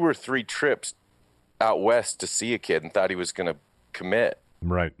 2 or 3 trips out west to see a kid and thought he was going to commit.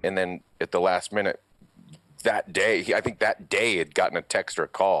 Right. And then at the last minute that day, I think that day had gotten a text or a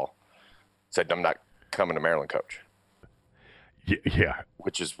call, said, "I'm not coming to Maryland, coach." Yeah.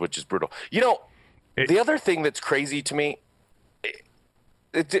 Which is brutal. The other thing that's crazy to me,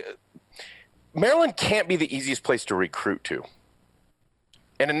 Maryland can't be the easiest place to recruit to.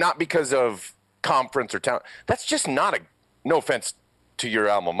 And not because of conference or talent. That's just not no offense to your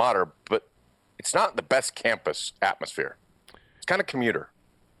alma mater, but it's not the best campus atmosphere. It's kind of commuter.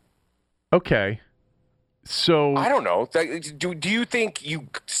 Okay. So I don't know. Do you think you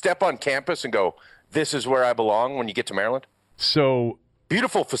step on campus and go, "This is where I belong" when you get to Maryland? So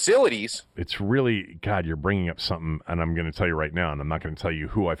beautiful facilities. It's really, God, you're bringing up something, and I'm going to tell you right now, and I'm not going to tell you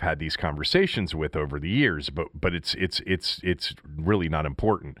who I've had these conversations with over the years, but it's really not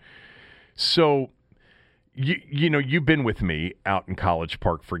important. So, you've been with me out in College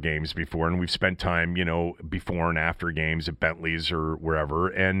Park for games before, and we've spent time, before and after games at Bentley's or wherever,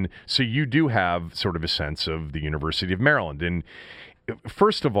 and so you do have sort of a sense of the University of Maryland. And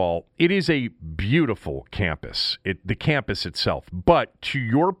first of all, it is a beautiful campus, the campus itself. But to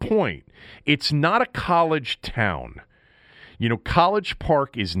your point, it's not a college town. College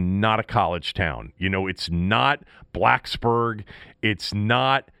Park is not a college town. It's not Blacksburg. It's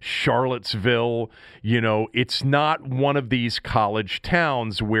not Charlottesville. It's not one of these college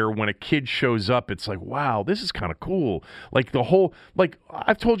towns where when a kid shows up, it's like, wow, this is kind of cool. I've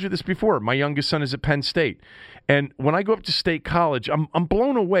told you this before. My youngest son is at Penn State. And when I go up to State College, I'm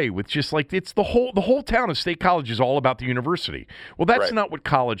blown away with just it's the whole town of State College is all about the university. Well, that's not what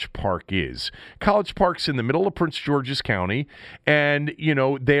College Park is. College Park's in the middle of Prince George's County, and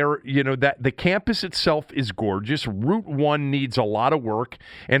that the campus itself is gorgeous. Route 1 needs a lot of work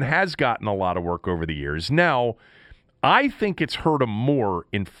and has gotten a lot of work over the years. Now, I think it's hurt them more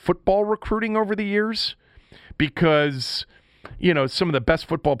in football recruiting over the years because some of the best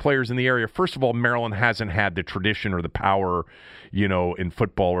football players in the area. First of all, Maryland hasn't had the tradition or the power, in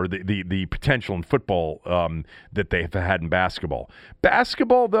football or the potential in football that they've had in basketball.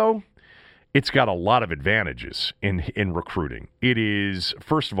 Basketball, though, it's got a lot of advantages in recruiting. It is,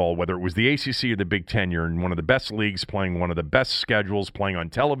 first of all, whether it was the ACC or the Big Ten, you're in one of the best leagues, playing one of the best schedules, playing on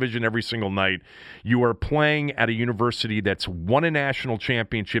television every single night. You are playing at a university that's won a national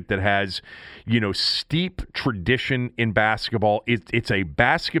championship, that has, steep tradition in basketball. It's a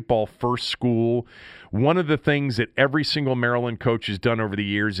basketball-first school. One of the things that every single Maryland coach has done over the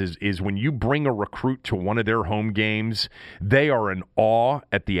years is when you bring a recruit to one of their home games, they are in awe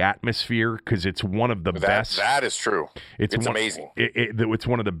at the atmosphere because it's one of the best. That is true. It's amazing. It's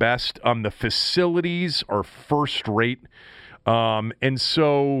one of the best. The facilities are first rate, and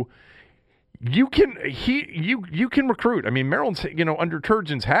so you can recruit. I mean, Maryland's under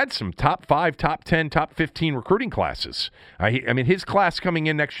Turgeon's had some top 5, top 10, top 15 recruiting classes. I mean, his class coming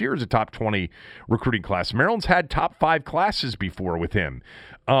in next year is a top 20 recruiting class. Maryland's had top 5 classes before with him,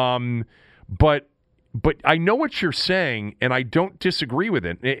 but I know what you're saying, and I don't disagree with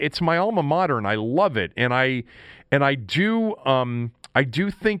it. It's my alma mater, and I love it, and I do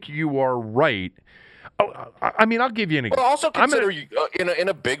think you are right. I mean, I'll give you an example. But also consider in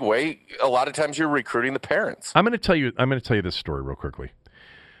a big way, a lot of times you're recruiting the parents. I'm going to tell you this story real quickly.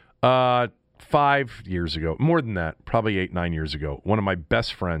 5 years ago, more than that, probably 8-9 years ago, one of my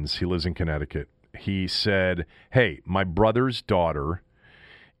best friends, he lives in Connecticut. He said, "Hey, my brother's daughter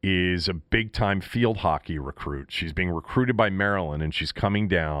is a big-time field hockey recruit. She's being recruited by Maryland, and she's coming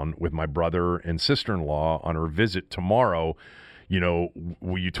down with my brother and sister-in-law on her visit tomorrow.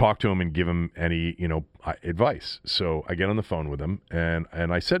 Will you talk to him and give him any, advice?" So I get on the phone with him, and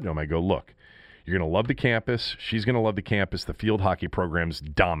I said to him, I go, "Look, you're going to love the campus. She's going to love the campus. The field hockey program's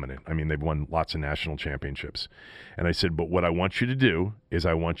dominant. I mean, they've won lots of national championships." And I said, "But what I want you to do is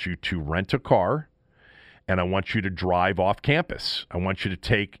I want you to rent a car, and I want you to drive off campus. I want you to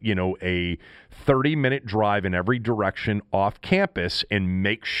take, a 30-minute drive in every direction off campus and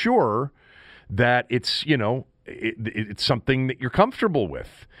make sure that it's, it's something that you're comfortable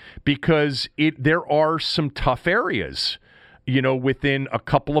with, because there are some tough areas, within a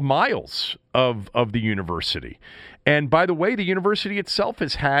couple of miles of the university. And by the way, the university itself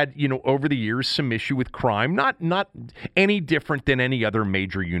has had, over the years, some issue with crime, not any different than any other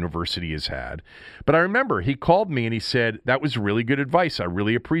major university has had. But I remember he called me and he said, that was really good advice. I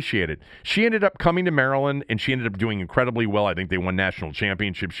really appreciate it. She ended up coming to Maryland and she ended up doing incredibly well. I think they won national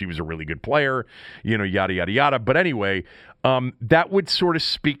championships. She was a really good player, yada, yada, yada. But anyway, that would sort of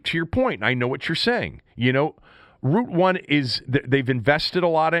speak to your point. I know what you're saying. Route 1 is, they've invested a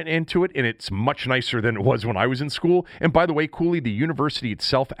lot into it, and it's much nicer than it was when I was in school. And by the way, Cooley, the university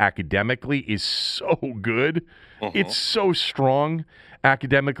itself academically is so good. Mm-hmm. It's so strong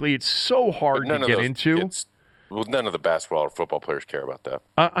academically. It's so hard to get into. None of the basketball or football players care about that.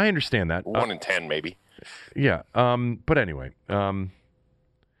 I understand that. 1 in 10, maybe. Yeah. But anyway, I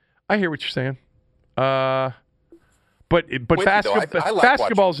hear what you're saying. But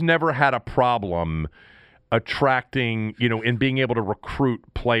basketball's never had a problem attracting, and being able to recruit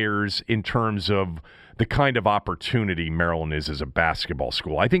players in terms of the kind of opportunity Maryland is as a basketball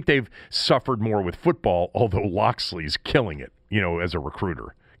school. I think they've suffered more with football, although Loxley's killing it, as a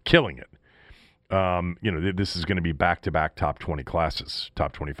recruiter, killing it. This is going to be back-to-back top 20 classes,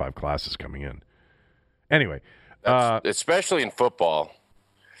 top 25 classes coming in. Anyway. Especially in football,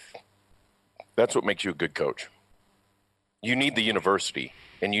 that's what makes you a good coach. You need the university.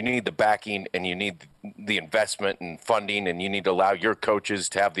 And you need the backing, and you need the investment and funding, and you need to allow your coaches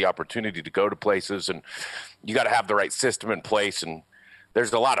to have the opportunity to go to places, and you got to have the right system in place. And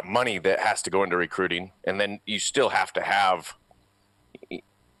there's a lot of money that has to go into recruiting, and then you still have to have, a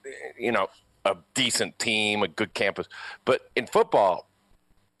decent team, a good campus. But in football,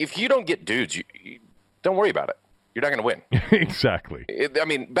 if you don't get dudes, you don't worry about it. You're not going to win. Exactly.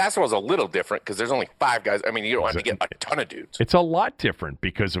 Basketball's a little different because there's only 5 guys. You don't have to get a ton of dudes. It's a lot different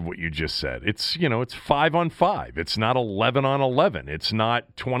because of what you just said. It's, it's 5 on 5. It's not 11 on 11. It's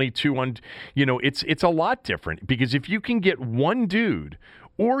not 22 on, it's a lot different because if you can get one dude,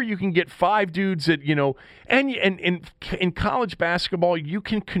 or you can get 5 dudes that, and in college basketball, you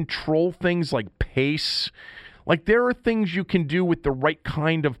can control things like pace. Like there are things you can do with the right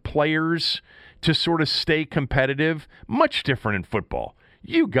kind of players to sort of stay competitive. Much different in football.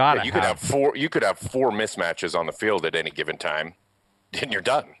 You could have 4 mismatches on the field at any given time, and you're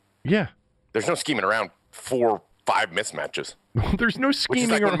done. Yeah. There's no scheming around 4, 5 mismatches. There's no scheming.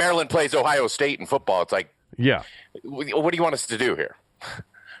 Which is like when Maryland plays Ohio State in football. It's like, yeah. What do you want us to do here?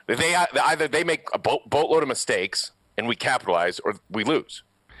 Either they make a boatload of mistakes and we capitalize, or we lose.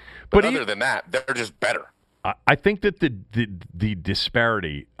 But other than that, they're just better. I think that the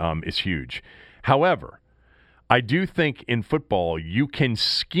disparity is huge. However, I do think in football you can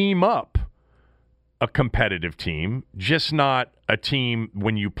scheme up a competitive team, just not a team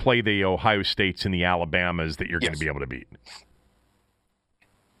when you play the Ohio States and the Alabamas that you're going to be able to beat.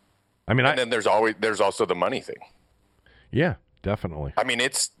 And then there's also the money thing. Yeah, definitely. I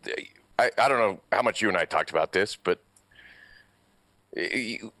don't know how much you and I talked about this, but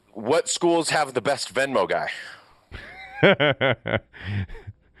what schools have the best Venmo guy?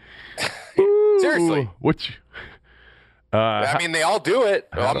 Seriously. Which? They all do it.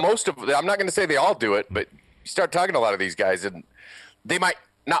 I'm not going to say they all do it, but you start talking to a lot of these guys, and they might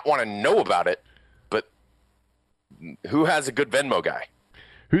not want to know about it. But who has a good Venmo guy?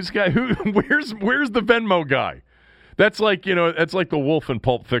 Where's the Venmo guy? That's like the wolf in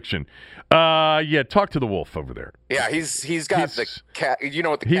Pulp Fiction. Yeah, talk to the wolf over there. Yeah, he's got the you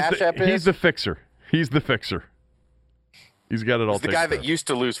know what the Cash App is? He's the fixer. He's the fixer. He's got it all. He's the guy that used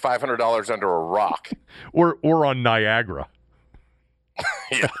to lose $500 under a rock, or on Niagara.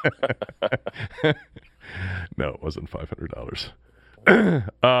 Yeah. No, it wasn't $500.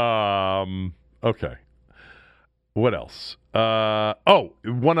 Okay. What else?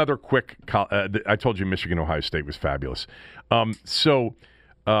 One other quick. I told you Michigan, Ohio State was fabulous.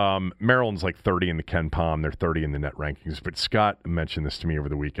 Maryland's like 30 in the Ken Palm. They're 30 in the net rankings. But Scott mentioned this to me over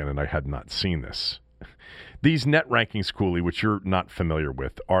the weekend, and I had not seen this. These net rankings, Cooley, which you're not familiar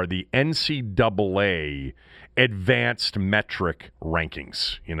with, are the NCAA advanced metric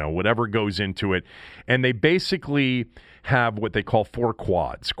rankings, whatever goes into it. And they basically have what they call 4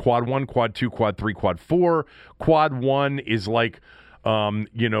 quads. Quad 1, Quad 2, Quad 3, Quad 4. Quad 1 is like,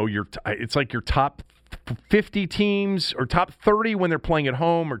 it's like your top 50 teams or top 30 when they're playing at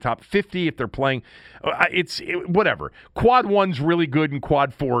home, or top 50 if they're playing. Whatever. Quad 1's really good and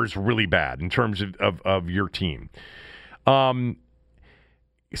Quad 4 is really bad in terms of your team.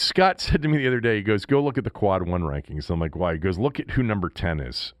 Scott said to me the other day, he goes, go look at the Quad 1 rankings. I'm like, why? He goes, look at who number 10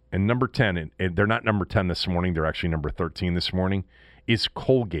 is. and number 10, and they're not number 10 this morning, they're actually number 13 this morning, is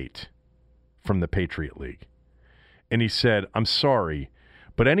Colgate from the Patriot League. And he said, I'm sorry,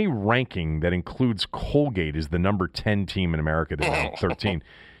 but any ranking that includes Colgate as the number 10 team in America, they're ranked 13,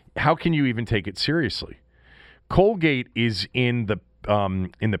 how can you even take it seriously? Colgate is in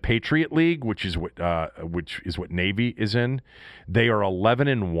the Patriot League, which is what Navy is in. They are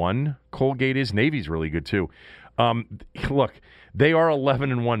 11-1. Colgate is. Navy's really good too. Look, they are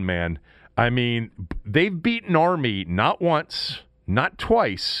 11-1, man. I mean, they've beaten Army not once, not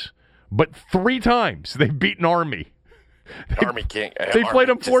twice, but 3 times. They've beaten Army. Army can't. They played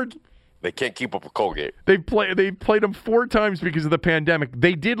them 4. They can't keep up with Colgate. They played them 4 times because of the pandemic.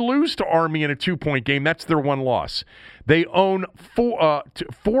 They did lose to Army in a 2-point game. That's their one loss. They own 4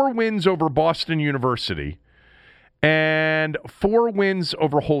 wins over Boston University and 4 wins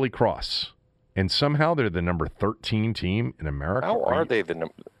over Holy Cross. And somehow they're the number 13 team in America. How are they the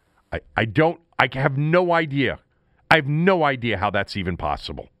number? I have no idea. I have no idea how that's even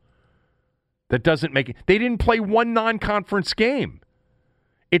possible. That doesn't make it. They didn't play one non-conference game.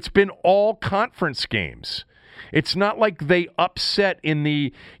 It's been all conference games. It's not like they upset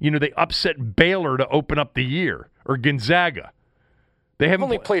they upset Baylor to open up the year or Gonzaga. They haven't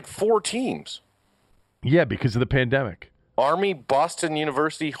only played 4 teams. Yeah, because of the pandemic. Army, Boston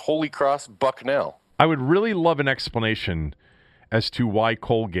University, Holy Cross, Bucknell. I would really love an explanation as to why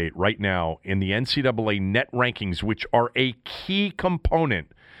Colgate right now in the NCAA net rankings, which are a key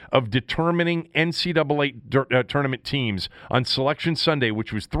component of determining NCAA tournament teams on Selection Sunday,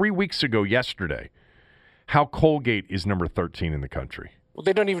 which was 3 weeks ago yesterday, how Colgate is number 13 in the country. Well,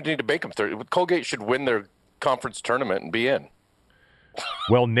 they don't even need to make them 30. Colgate should win their conference tournament and be in.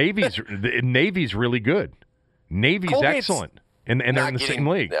 Well, Navy's really good. Navy's Colgate's excellent, and they're in the same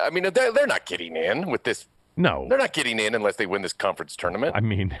league. I mean, they're not getting in with this. No. They're not getting in unless they win this conference tournament. I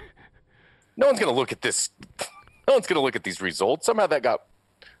mean, no one's going to look at this. No one's going to look at these results. Somehow that got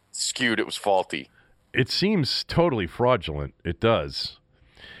skewed. It was faulty. It seems totally fraudulent. It does.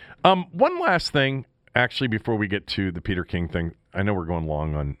 One last thing, actually, before we get to the Peter King thing. I know we're going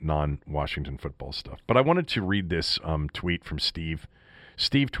long on non-Washington football stuff, but I wanted to read this tweet from Steve.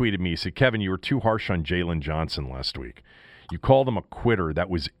 Steve tweeted me. He said, Kevin, you were too harsh on Jalen Johnson last week. You called him a quitter. That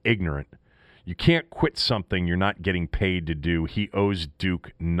was ignorant. You can't quit something you're not getting paid to do. He owes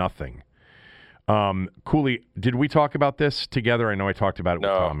Duke nothing. Cooley, did we talk about this together? I know I talked about it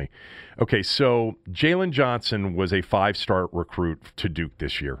with Tommy. Okay, so Jalen Johnson was a 5-star recruit to Duke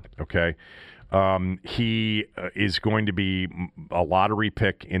this year, okay? He is going to be a lottery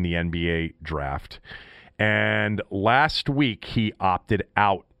pick in the NBA draft. And last week, he opted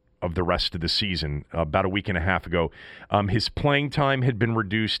out of the rest of the season about a week and a half ago. His playing time had been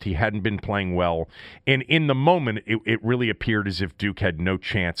reduced. He hadn't been playing well. And in the moment, it really appeared as if Duke had no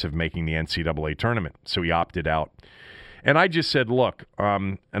chance of making the NCAA tournament. So he opted out. And I just said, look,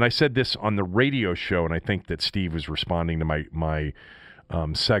 and I said this on the radio show, and I think that Steve was responding to my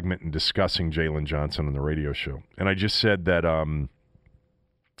segment and discussing Jalen Johnson on the radio show. And I just said that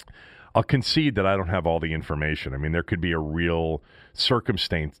I'll concede that I don't have all the information. I mean, there could be a real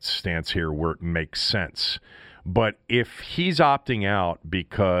circumstance here where it makes sense. But if he's opting out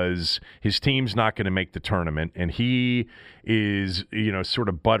because his team's not going to make the tournament and he is, sort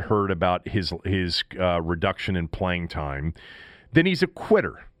of butthurt about his reduction in playing time, then he's a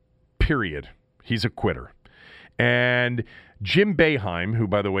quitter, period. He's a quitter. And Jim Boeheim, who,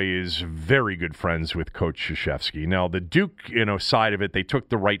 by the way, is very good friends with Coach Krzyzewski. Now, the Duke, side of it, they took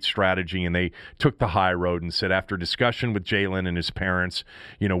the right strategy and they took the high road and said, after discussion with Jalen and his parents,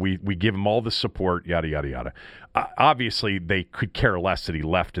 we give him all the support, yada, yada, yada. Obviously, they could care less that he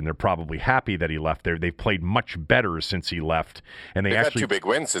left, and they're probably happy that he left there. They've played much better since he left. And they've had 2 big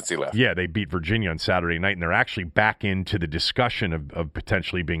wins since he left. Yeah, they beat Virginia on Saturday night, and they're actually back into the discussion of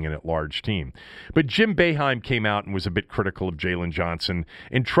potentially being an at-large team. But Jim Boeheim came out and was a bit critical of Jalen Johnson.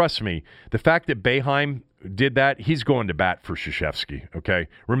 And trust me, the fact that Boeheim did that, he's going to bat for Krzyzewski, okay?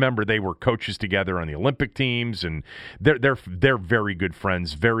 Remember, they were coaches together on the Olympic teams, and they're very good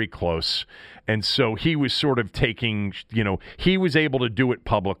friends, very close. And so he was sort of taking, he was able to do it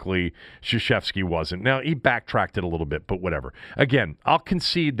publicly. Krzyzewski wasn't. Now, he backtracked it a little bit, but whatever. Again, I'll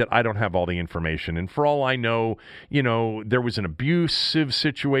concede that I don't have all the information. And for all I know, there was an abusive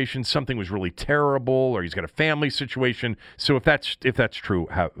situation. Something was really terrible, or he's got a family situation. So if that's true,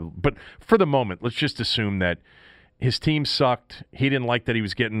 but for the moment, let's just assume that his team sucked. He didn't like that he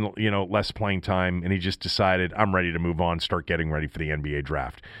was getting, less playing time, and he just decided, I'm ready to move on, start getting ready for the NBA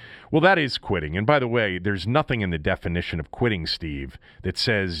draft. Well, that is quitting. And by the way, there's nothing in the definition of quitting, Steve, that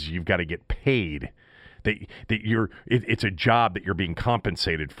says you've got to get paid. it's a job that you're being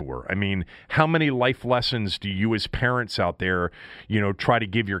compensated for. I mean, how many life lessons do you as parents out there, try to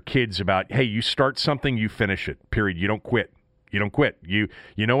give your kids about, hey, you start something, you finish it, period. You don't quit. You don't quit. You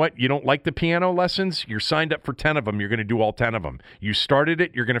know what? You don't like the piano lessons? You're signed up for 10 of them. You're going to do all 10 of them. You started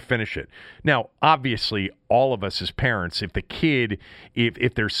it. You're going to finish it. Now, obviously, all of us as parents, if the kid,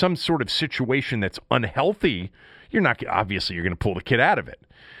 if there's some sort of situation that's unhealthy, you're going to pull the kid out of it.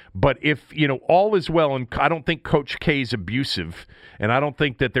 But if, all is well, and I don't think Coach K is abusive, and I don't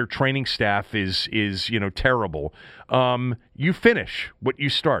think that their training staff is terrible, you finish what you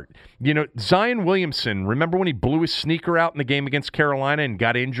start. Zion Williamson, remember when he blew his sneaker out in the game against Carolina and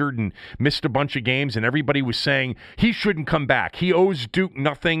got injured and missed a bunch of games, and everybody was saying he shouldn't come back. He owes Duke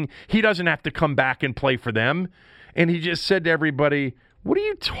nothing. He doesn't have to come back and play for them. And he just said to everybody, what are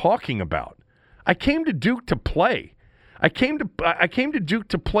you talking about? I came to Duke to play. I came to Duke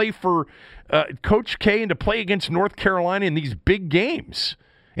to play for Coach K and to play against North Carolina in these big games.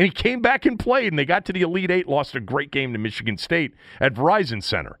 And he came back and played, and they got to the Elite Eight, lost a great game to Michigan State at Verizon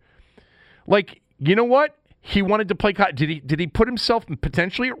Center. Like, you know what? He wanted to play. Did he put himself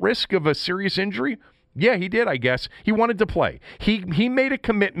potentially at risk of a serious injury? Yeah, he did, I guess. He wanted to play. He made a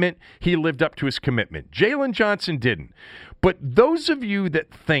commitment. He lived up to his commitment. Jalen Johnson didn't. But those of you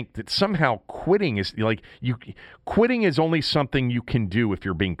that think that somehow quitting is quitting is only something you can do if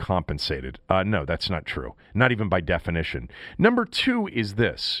you're being compensated. No, that's not true. Not even by definition. Number two is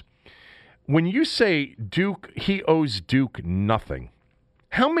this. When you say Duke, he owes Duke nothing.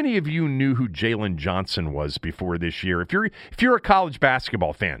 How many of you knew who Jalen Johnson was before this year? If you're a college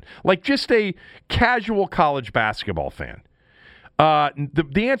basketball fan, like just a casual college basketball fan,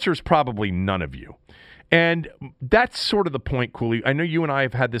 the answer is probably none of you. And that's sort of the point, Cooley. I know you and I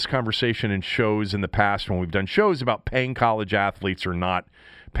have had this conversation in shows in the past when we've done shows about paying college athletes or not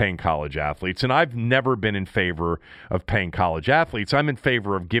paying college athletes. And I've never been in favor of paying college athletes. I'm in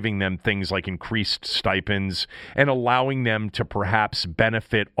favor of giving them things like increased stipends and allowing them to perhaps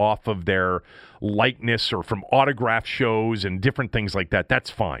benefit off of their likeness or from autograph shows and different things like that. That's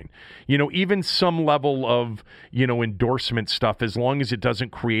fine. Even some level of, endorsement stuff, as long as it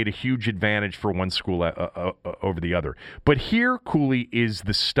doesn't create a huge advantage for one school over the other. But here, Cooley, is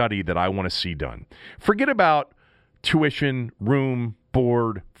the study that I want to see done. Forget about tuition, room,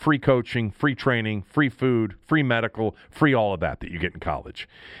 board, free coaching, free training, free food, free medical, free all of that you get in college.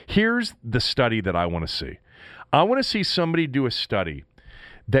 Here's the study that I want to see. I want to see somebody do a study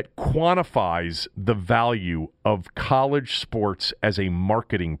that quantifies the value of college sports as a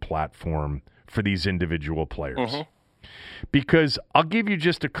marketing platform for these individual players. Mm-hmm. Because I'll give you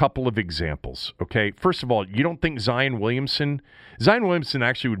just a couple of examples, okay? First of all, you don't think Zion Williamson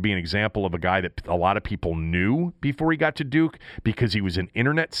actually would be an example of a guy that a lot of people knew before he got to Duke because he was an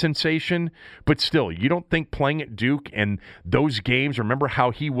internet sensation, but still, you don't think playing at Duke and those games, remember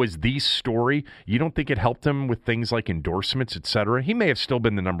how he was the story, you don't think it helped him with things like endorsements, et cetera? He may have still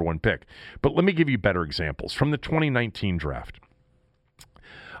been the number one pick, but let me give you better examples. From the 2019 draft,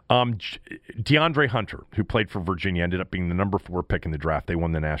 DeAndre Hunter, who played for Virginia, ended up being the number 4 pick in the draft. They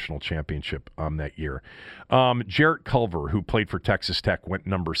won the national championship that year. Jarrett Culver, who played for Texas Tech, went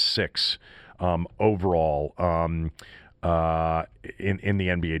number 6 overall in the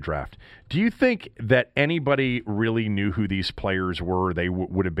NBA draft. Do you think that anybody really knew who these players were? They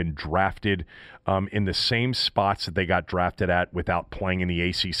would have been drafted in the same spots that they got drafted at without playing in the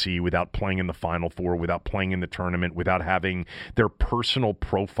ACC, without playing in the Final Four, without playing in the tournament, without having their personal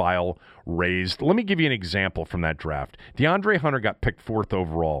profile raised. Let me give you an example from that draft. DeAndre Hunter got picked 4th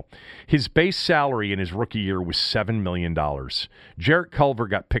overall. His base salary in his rookie year was $7 million. Jarrett Culver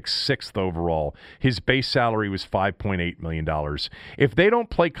got picked 6th overall. His base salary was $5.8 million. If they don't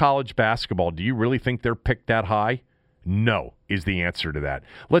play college basketball, do you really think they're picked that high? No, is the answer to that.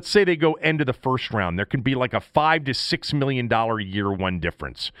 Let's say they go end of the first round. There can be like a $5 to $6 million year one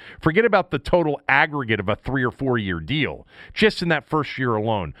difference. Forget about the total aggregate of a 3 or 4 year deal, just in that first year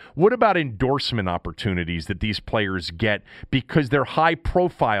alone. What about endorsement opportunities that these players get because they're high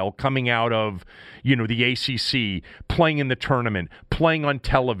profile coming out of, the ACC, playing in the tournament, playing on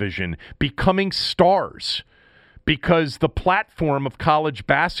television, becoming stars? Because the platform of college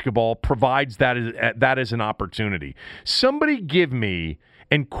basketball provides that as an opportunity. Somebody give me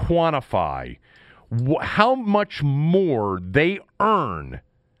and quantify how much more they earn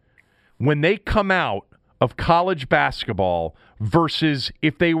when they come out of college basketball versus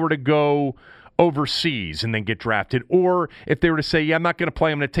if they were to go overseas and then get drafted, or if they were to say, I'm not going to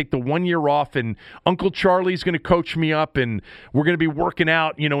play, I'm going to take the 1 year off and Uncle Charlie's going to coach me up and we're going to be working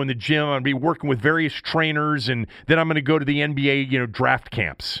out, in the gym. I'm going to be working with various trainers and then I'm going to go to the NBA, draft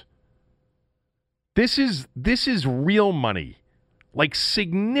camps. This is real money, like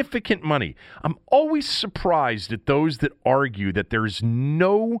significant money. I'm always surprised at those that argue that there's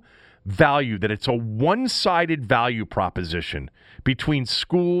no value, that it's a one-sided value proposition between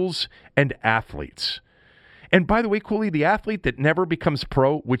schools and athletes. And by the way, Cooley, the athlete that never becomes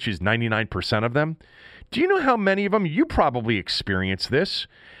pro, which is 99% of them, do you know how many of them, you probably experience this,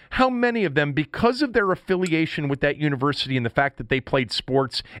 how many of them, because of their affiliation with that university and the fact that they played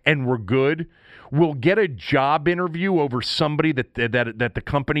sports and were good, will get a job interview over somebody that the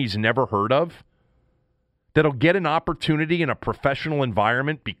company's never heard of? That'll get an opportunity in a professional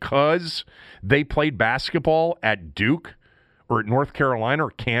environment because they played basketball at Duke or at North Carolina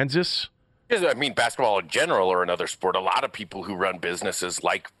or Kansas? I mean, basketball in general or another sport, a lot of people who run businesses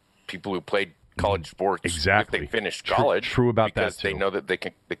like people who played college sports. Exactly. If they finished college. True about because that, too. they know that they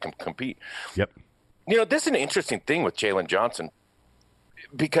can compete. Yep. You know, this is an interesting thing with Jalen Johnson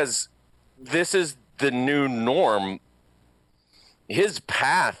because this is the new norm. His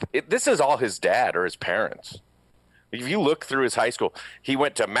path, this is all his dad or his parents. If you look through his high school, he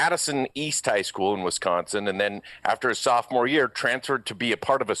went to Madison East High School in Wisconsin, and then after his sophomore year, transferred to be a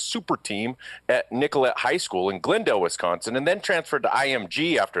part of a super team at Nicollet High School in Glendale, Wisconsin, and then transferred to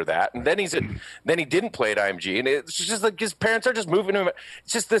IMG after that. And then then he didn't play at IMG, and it's just like his parents are just moving him.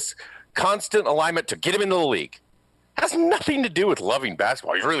 It's just this constant alignment to get him into the league. It has nothing to do with loving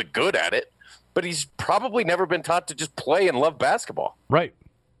basketball. He's really good at it, but he's probably never been taught to just play and love basketball. Right.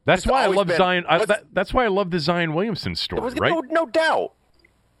 That's why I love Zion. That's why I love the Zion Williamson story, right? No doubt.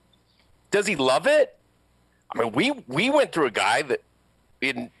 Does he love it? I mean, we went through a guy that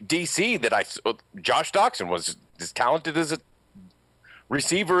in D.C. that Josh Doxson was as talented as a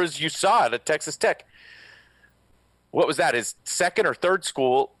receiver as you saw at Texas Tech. What was that? His second or third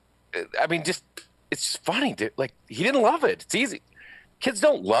school? I mean, it's just funny. Like, he didn't love it. It's easy. Kids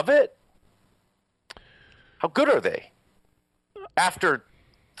don't love it. How good are they after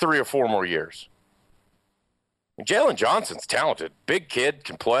 3 or 4 more years? Jalen Johnson's talented. Big kid,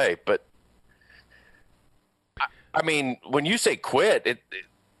 can play. But, I mean, when you say quit,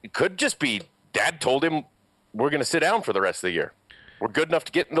 it could just be dad told him we're going to sit down for the rest of the year. We're good enough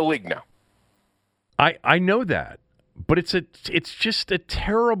to get in the league now. I know that. But it's just a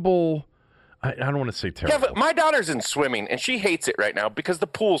terrible – I don't want to say terrible. Yeah, my daughter's in swimming, and she hates it right now because the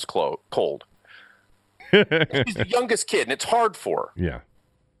pool's cold. She's the youngest kid, and it's hard for her. Yeah.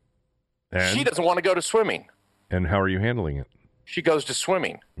 And? She doesn't want to go to swimming. And how are you handling it? She goes to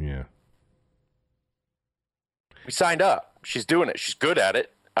swimming. Yeah. We signed up. She's doing it. She's good at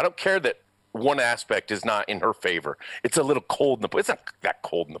it. I don't care that one aspect is not in her favor. It's a little cold in the pool. It's not that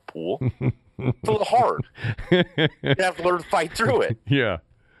cold in the pool. It's a little hard. You have to learn to fight through it. Yeah.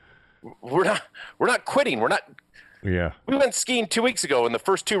 We're not quitting. Yeah. We went skiing 2 weeks ago. In the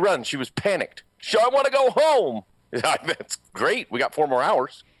first 2 runs, she was panicked. I want to go home. That's great. We got 4 more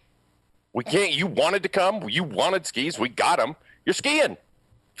hours. We can't. You wanted to come. You wanted skis. We got them. You're skiing.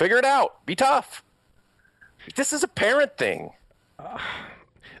 Figure it out. Be tough. This is a parent thing.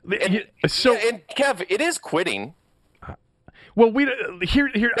 And Kev, it is quitting. Well,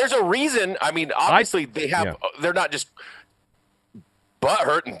 here. There's a reason. I mean, obviously they have. Yeah. They're not just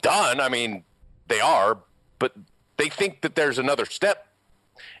butthurt and done. I mean, they are, but they think that there's another step,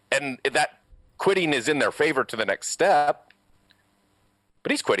 and that quitting is in their favor to the next step.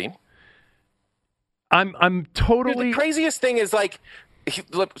 But he's quitting. I'm totally. The craziest thing is like.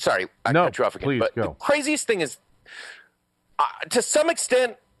 Sorry, I cut you off again. Please but go. The craziest thing is, to some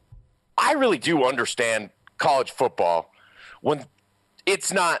extent, I really do understand college football when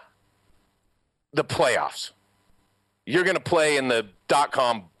it's not the playoffs. You're going to play in the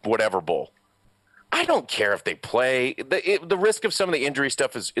 .com whatever bowl. I don't care if they play. The risk of some of the injury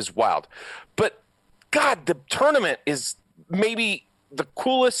stuff is wild. But, God, the tournament is maybe the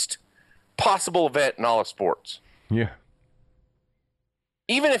coolest possible event in all of sports. Yeah.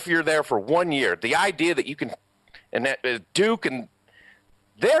 Even if you're there for 1 year, the idea that you can, and that Duke, and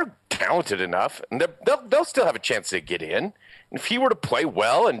they're talented enough, and they'll still have a chance to get in. And if he were to play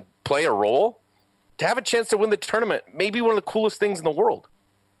well and play a role, to have a chance to win the tournament, maybe one of the coolest things in the world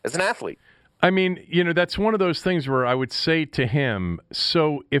as an athlete. I mean, that's one of those things where I would say to him,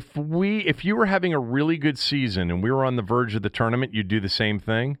 so if you were having a really good season and we were on the verge of the tournament, you'd do the same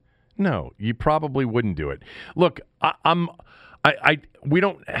thing? No, you probably wouldn't do it. Look, we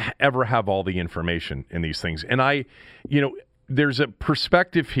don't ever have all the information in these things. And there's a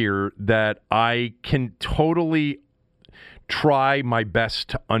perspective here that I can totally try my best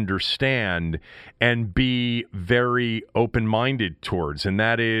to understand and be very open-minded towards. And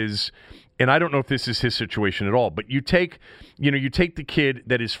that is and I don't know if this is his situation at all, but you take the kid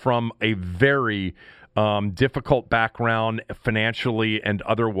that is from a very difficult background financially and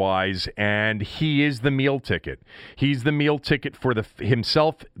otherwise, and he is the meal ticket. He's the meal ticket for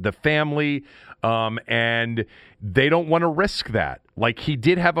himself, the family, and they don't want to risk that. Like, he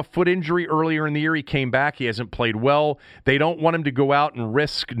did have a foot injury earlier in the year. He came back. He hasn't played well. They don't want him to go out and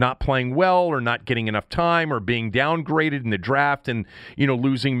risk not playing well or not getting enough time or being downgraded in the draft and,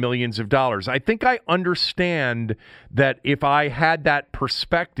 losing millions of dollars. I think I understand that if I had that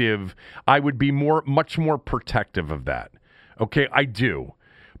perspective, I would be much more protective of that. Okay, I do.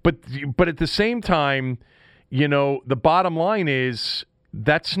 But at the same time, the bottom line is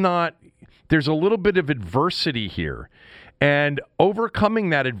there's a little bit of adversity here. And overcoming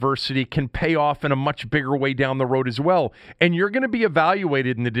that adversity can pay off in a much bigger way down the road as well. And you're going to be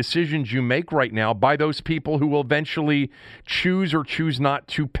evaluated in the decisions you make right now by those people who will eventually choose or choose not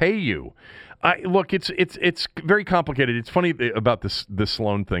to pay you. Look, it's very complicated. It's funny about this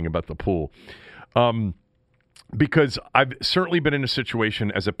loan thing about the pool. Because I've certainly been in a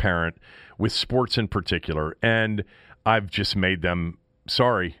situation as a parent with sports in particular, and I've just made them,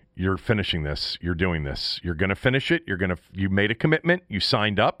 sorry, you're finishing this. You're doing this. You're going to finish it. You made a commitment. You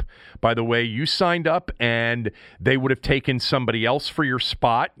signed up. By the way, you signed up and they would have taken somebody else for your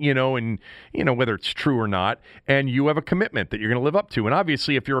spot, and whether it's true or not, and you have a commitment that you're going to live up to. And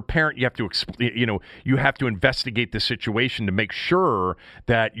obviously, if you're a parent, you have to you have to investigate the situation to make sure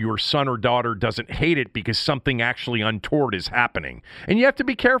that your son or daughter doesn't hate it because something actually untoward is happening. And you have to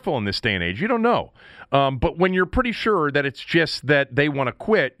be careful in this day and age. You don't know. But when you're pretty sure that it's just that they want to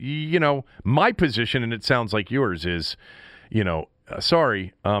quit, my position, and it sounds like yours, is,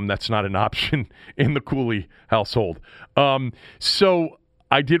 sorry, that's not an option in the Cooley household. So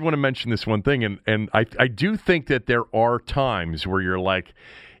I did want to mention this one thing, and I do think that there are times where you're like,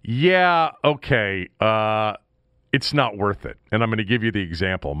 yeah, okay, it's not worth it. And I'm going to give you the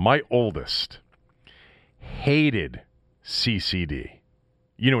example. My oldest hated CCD.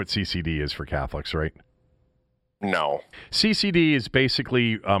 You know what CCD is for Catholics, right? No. CCD is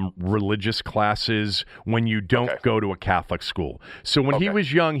basically religious classes when you don't go to a Catholic school. So when he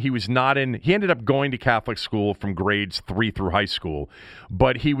was young, he ended up going to Catholic school from grades 3 through high school,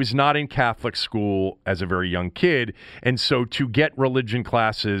 but he was not in Catholic school as a very young kid. And so to get religion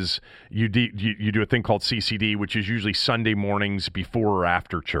classes, you do a thing called CCD, which is usually Sunday mornings before or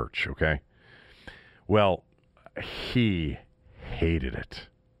after church, okay? Well, he hated it.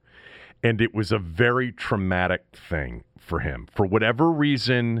 And it was a very traumatic thing for him. For whatever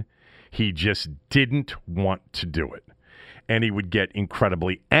reason, he just didn't want to do it. And he would get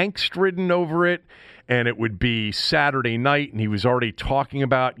incredibly angst-ridden over it. And it would be Saturday night, and he was already talking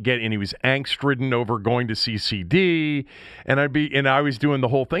about and he was angst-ridden over going to CCD. And I was doing the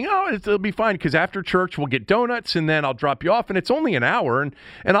whole thing. Oh, it'll be fine, because after church we'll get donuts, and then I'll drop you off, and it's only an hour, and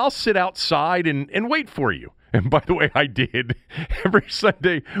I'll sit outside and wait for you. And by the way, I did every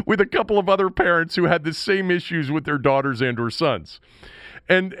Sunday with a couple of other parents who had the same issues with their daughters and or sons.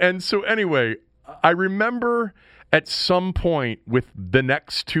 And so anyway, I remember at some point with the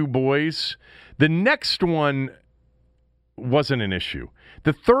next two boys, the next one wasn't an issue.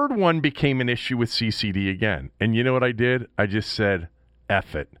 The third one became an issue with CCD again. And you know what I did? I just said,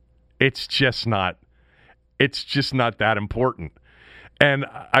 F it. It's just not that important. And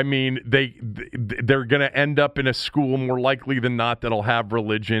I mean, they're going to end up in a school more likely than not that'll have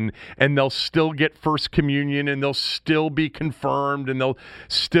religion, and they'll still get First Communion, and they'll still be confirmed, and they'll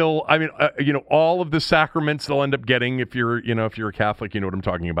still, all of the sacraments they'll end up getting if you're a Catholic, you know what I'm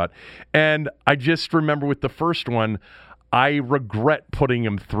talking about. And I just remember with the first one, I regret putting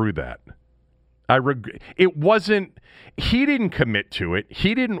him through that. He didn't commit to it.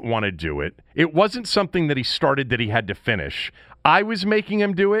 He didn't want to do it. It wasn't something that he started that he had to finish. I was making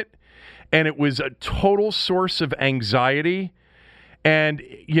him do it, and it was a total source of anxiety. And,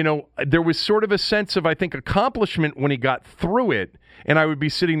 there was sort of a sense of, I think, accomplishment when he got through it, and I would be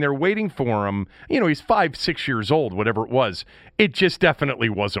sitting there waiting for him. He's 5-6 years old, whatever it was. It just definitely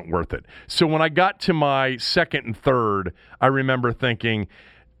wasn't worth it. So when I got to my second and third, I remember thinking,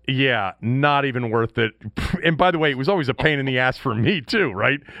 yeah, not even worth it. And by the way, it was always a pain in the ass for me too,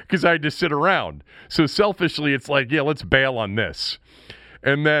 right? Because I had to sit around. So selfishly, it's like, yeah, let's bail on this.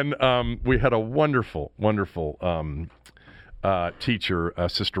 And then we had a wonderful, wonderful teacher,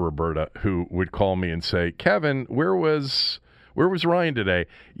 Sister Roberta, who would call me and say, Kevin, where was Ryan today?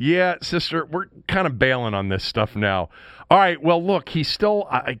 Yeah, sister, we're kind of bailing on this stuff now. All right, well, look, he's still,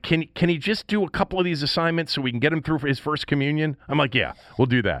 can he just do a couple of these assignments so we can get him through for his First Communion? I'm like, yeah, we'll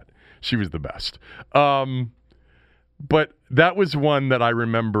do that. She was the best. But that was one that I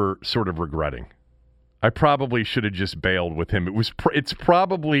remember sort of regretting. I probably should have just bailed with him. It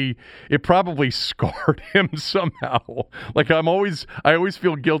probably scarred him somehow. Like I always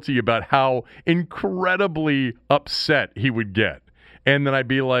feel guilty about how incredibly upset he would get. And then I'd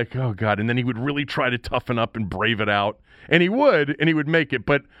be like, oh God. And then he would really try to toughen up and brave it out. And he would make it.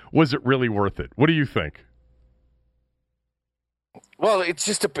 But was it really worth it? What do you think? Well, if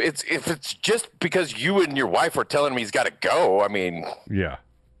it's just because you and your wife are telling him he's got to go, I mean. Yeah.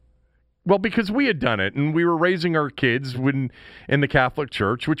 Well, because we had done it, and we were raising our kids in the Catholic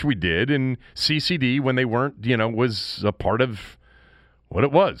Church, which we did, and CCD, when they weren't, was a part of what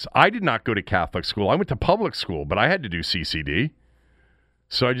it was. I did not go to Catholic school. I went to public school, but I had to do CCD.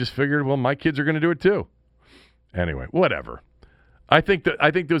 So I just figured, well, my kids are going to do it too. Anyway, whatever. I think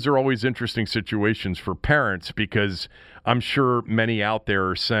those are always interesting situations for parents because I'm sure many out there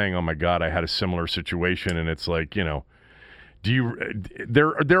are saying, oh, my God, I had a similar situation, and it's like,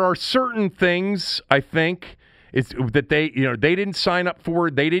 there are certain things I think that they didn't sign up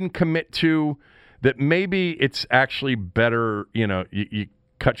for, they didn't commit to, that maybe it's actually better, you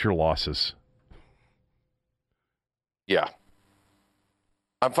cut your losses. Yeah.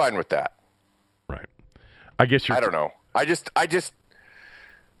 I'm fine with that. Right. I guess I don't know. I just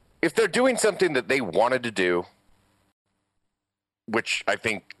if they're doing something that they wanted to do, which I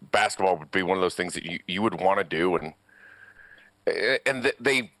think basketball would be one of those things that you would want to do, and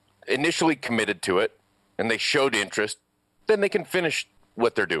they initially committed to it and they showed interest, then they can finish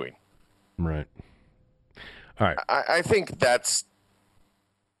what they're doing. Right. All right. I think that's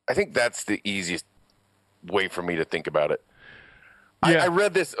the easiest way for me to think about it. Yeah. I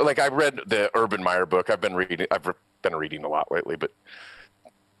read this, I read the Urban Meyer book. I've been reading a lot lately, but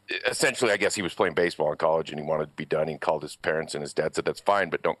essentially I guess he was playing baseball in college and he wanted to be done. He called his parents and his dad said, that's fine,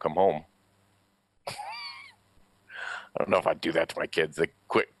 but don't come home. I don't know if I'd do that to my kids. They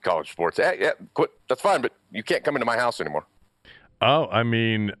quit college sports. Yeah, quit. That's fine, but you can't come into my house anymore. Oh, I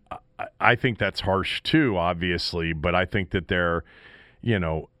mean, I think that's harsh too, obviously, but I think that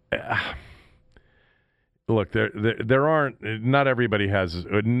look, there aren't, not everybody has,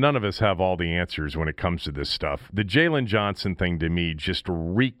 none of us have all the answers when it comes to this stuff. The Jalen Johnson thing to me just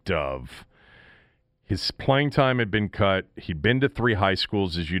reeked of his playing time had been cut. He'd been to 3 high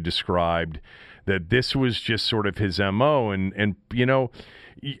schools, as you described, that this was just sort of his MO. And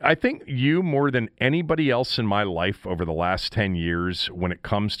I think you, more than anybody else in my life over the last 10 years, when it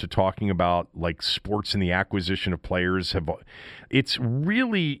comes to talking about like sports and the acquisition of players, it's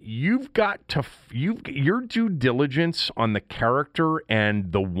really, you've got to, your due diligence on the character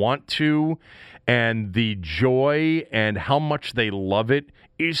and the want to and the joy and how much they love it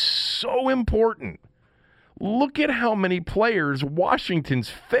is so important. Look at how many players Washington's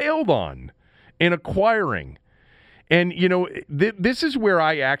failed on in acquiring. And, this is where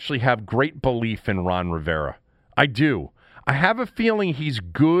I actually have great belief in Ron Rivera. I do. I have a feeling he's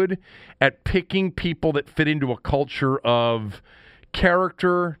good at picking people that fit into a culture of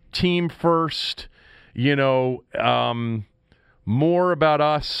character, team first, more about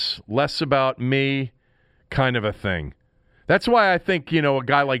us, less about me kind of a thing. That's why I think, a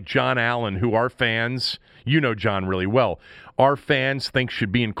guy like John Allen, who our fans, John really well, our fans think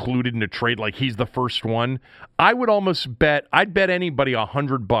should be included in a trade like he's the first one. I would almost bet, I'd bet anybody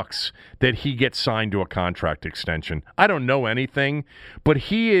 $100 that he gets signed to a contract extension. I don't know anything, but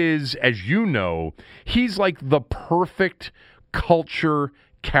he is, as you know, he's like the perfect culture,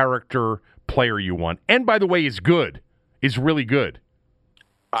 character player you want. And by the way, is good, is really good.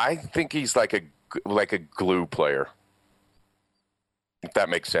 I think he's like a glue player. If that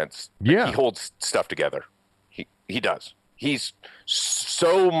makes sense. Yeah. He holds stuff together. He does. He's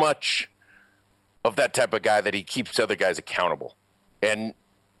so much of that type of guy that he keeps other guys accountable. And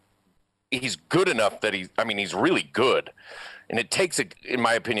he's good enough that he's really good. And in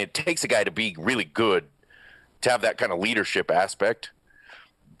my opinion, it takes a guy to be really good to have that kind of leadership aspect.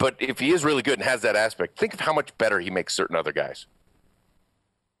 But if he is really good and has that aspect, think of how much better he makes certain other guys.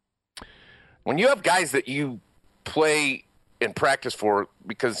 When you have guys that you play and practice for,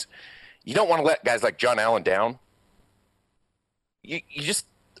 because you don't want to let guys like John Allen down, you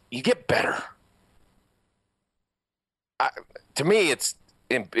get better. To me, it's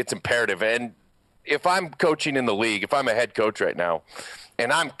imperative. And if I'm coaching in the league, if I'm a head coach right now,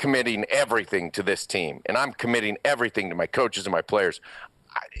 and I'm committing everything to this team, and I'm committing everything to my coaches and my players,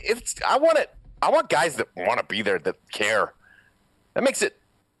 I want guys that want to be there, that care. That makes it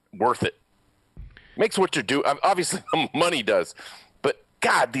worth it. Makes what you do. Obviously, the money does. But,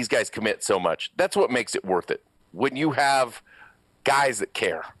 God, these guys commit so much. That's what makes it worth it. When you have guys that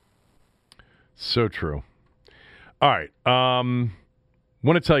care. So true. All right. Want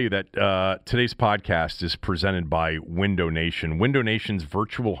to tell you that today's podcast is presented by Window Nation. Window Nation's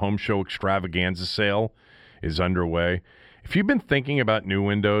virtual home show extravaganza sale is underway. If you've been thinking about new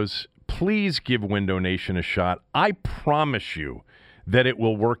windows, please give Window Nation a shot. I promise you that it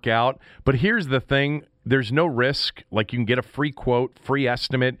will work out. But here's the thing. There's no risk. Like, you can get a free quote, free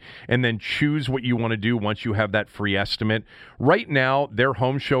estimate, and then choose what you want to do once you have that free estimate. Right now, their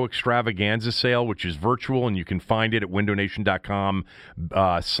home show extravaganza sale, which is virtual, and you can find it at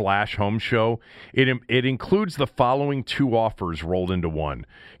windownation.com/home show. It includes the following 2 offers rolled into one.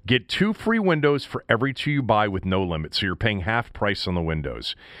 Get 2 free windows for every 2 you buy with no limit, so you're paying half price on the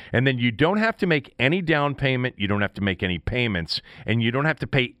windows. And then you don't have to make any down payment, you don't have to make any payments, and you don't have to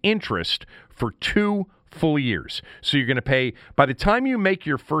pay interest for 2 full years. So you're going to pay, by the time you make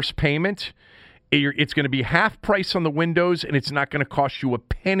your first payment, it's going to be half price on the windows, and it's not going to cost you a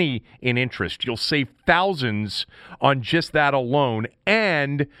penny in interest. You'll save thousands on just that alone,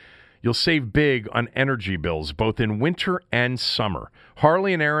 and you'll save big on energy bills, both in winter and summer.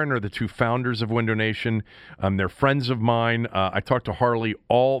 Harley and Aaron are the 2 founders of Window Nation. They're friends of mine. I talk to Harley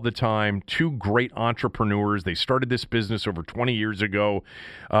all the time. 2 great entrepreneurs. They started this business over 20 years ago.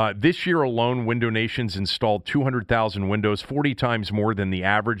 This year alone, Window Nation's installed 200,000 windows, 40 times more than the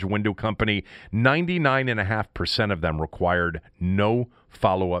average window company. 99.5% of them required no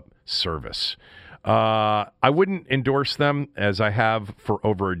follow-up service. I wouldn't endorse them, as I have for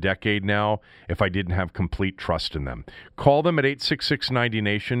over a decade now, if I didn't have complete trust in them. Call them at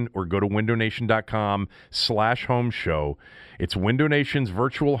 866-90-NATION or go to windownation.com/home show. It's Window Nation's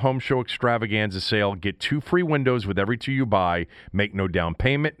virtual home show extravaganza sale. Get 2 free windows with every 2 you buy. Make no down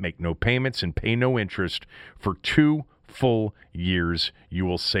payment, make no payments, and pay no interest for 2 full years. You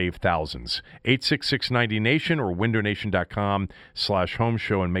will save thousands. 866-90-NATION or windownation.com/home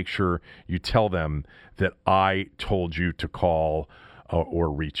show, and make sure you tell them that I told you to call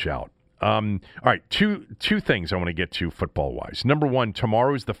or reach out. All right, two things I want to get to football-wise. Number one,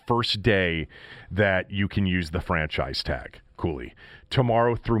 tomorrow is the first day that you can use the franchise tag. Cooley.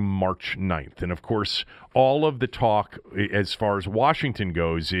 Tomorrow through March 9th. And, of course, all of the talk as far as Washington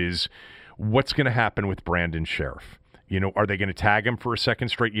goes is what's going to happen with Brandon Scherff. You know, are they going to tag him for a second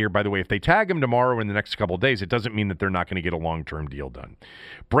straight year? By the way, if they tag him tomorrow in the next couple of days, it doesn't mean that they're not going to get a long-term deal done.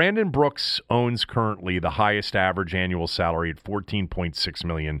 Brandon Brooks owns currently the highest average annual salary at $14.6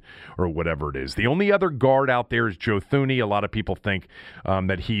 million or whatever it is. The only other guard out there is Joe Thuney. A lot of people think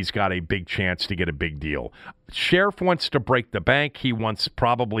that he's got a big chance to get a big deal. Scherff wants to break the bank. He wants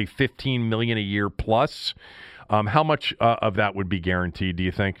probably $15 million a year plus. How much of that would be guaranteed, do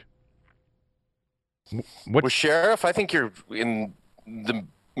you think? With Scherff, I think you're in the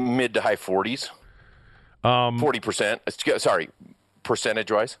mid to high 40s. 40%. Sorry,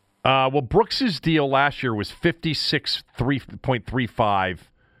 percentage-wise. Well, Brooks's deal last year was 56.35.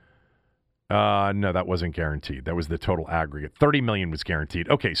 No, that wasn't guaranteed. That was the total aggregate. $30 million was guaranteed.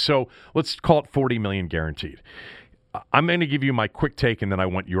 Okay, so let's call it $40 million guaranteed. I'm going to give you my quick take, and then I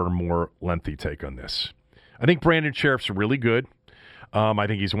want your more lengthy take on this. I think Brandon Scherff's really good. I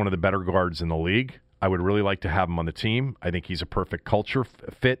think he's one of the better guards in the league. I would really like to have him on the team. I think he's a perfect culture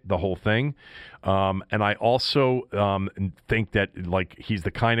fit, the whole thing. And I also think that, like, he's the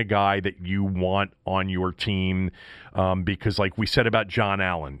kind of guy that you want on your team because, like we said about John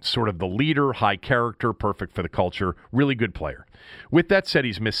Allen, sort of the leader, high character, perfect for the culture, really good player. With that said,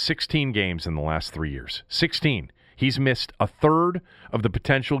 he's missed 16 games in the last 3 years. 16. He's missed a third of the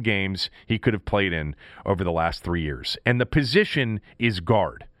potential games he could have played in over the last 3 years. And the position is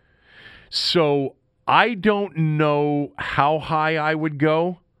guard. So I don't know how high I would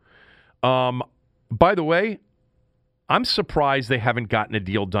go. By the way, I'm surprised they haven't gotten a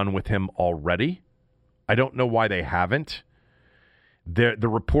deal done with him already. I don't know why they haven't. The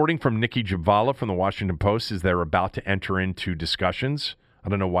reporting from Nikki Javala from the Washington Post is they're about to enter into discussions. I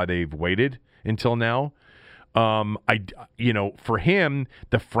don't know why they've waited until now. For him,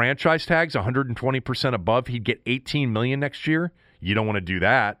 the franchise tag's 120% above. He'd get $18 million next year. You don't want to do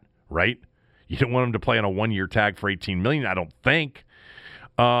that, right? You don't want him to play on a 1-year tag for $18 million, I don't think.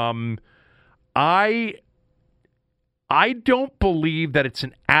 I don't believe that it's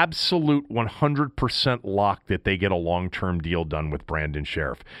an absolute 100% lock that they get a long-term deal done with Brandon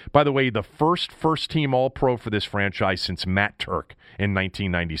Scherff. By the way, the first-team All-Pro for this franchise since Matt Turk in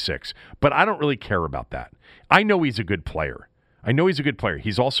 1996. But I don't really care about that. I know he's a good player.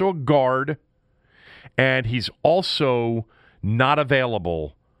 He's also a guard, and he's also not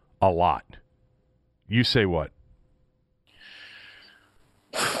available a lot. You say what?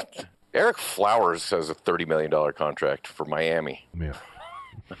 Eric Flowers has a $30 million contract for Miami. Yeah.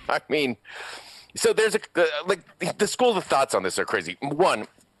 I mean, So there's like the school of thoughts on this are crazy. One,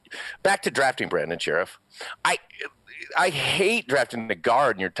 back to drafting Brandon Scherff. I hate drafting the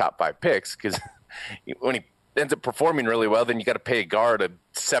guard in your top 5 picks because when he ends up performing really well, then you got to pay a guard a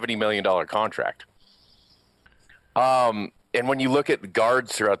 $70 million contract. And when you look at the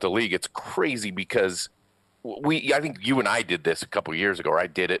guards throughout the league, it's crazy because I think you and I did this a couple years ago, or I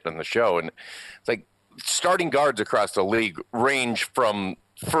did it on the show, and it's like starting guards across the league range from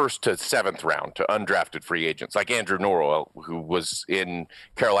first to 7th round to undrafted free agents, like Andrew Norwell, who was in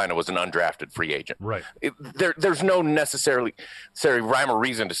Carolina, was an undrafted free agent. Right. There's no necessarily rhyme or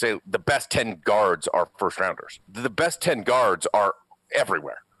reason to say the best 10 guards are first rounders. The best 10 guards are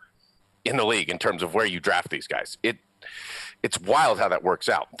everywhere in the league in terms of where you draft these guys. It's wild how that works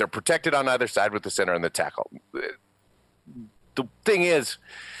out. They're protected on either side with the center and the tackle. The thing is,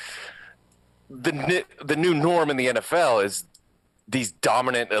 the new norm in the NFL is these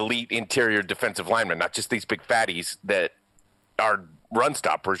dominant elite interior defensive linemen, not just these big fatties that are run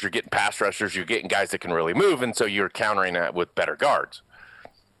stoppers. You're getting pass rushers, you're getting guys that can really move, and so you're countering that with better guards.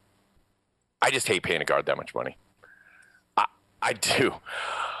 I just hate paying a guard that much money. I do.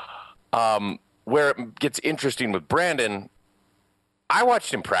 Where it gets interesting with Brandon, I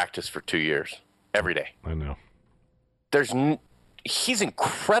watched him practice for 2 years every day. I know. He's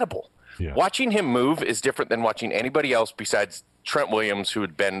incredible. Yeah. Watching him move is different than watching anybody else besides Trent Williams, who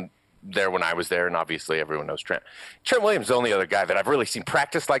had been there when I was there, and obviously everyone knows Trent. Trent Williams is the only other guy that I've really seen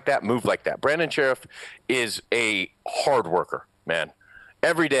practice like that, move like that. Brandon Scherff is a hard worker, man.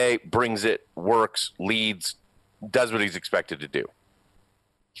 Every day brings it, works, leads, does what he's expected to do.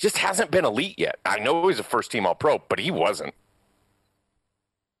 He just hasn't been elite yet. I know he's a first-team All-Pro, but he wasn't.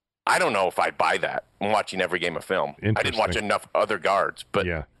 I don't know if I buy that. I'm watching every game of film. I didn't watch enough other guards, but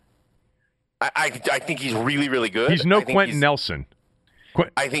yeah. I think he's really, really good. He's no Quentin Nelson.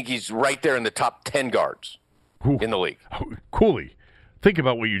 I think he's right there in the top 10 guards in the league. Cooley, think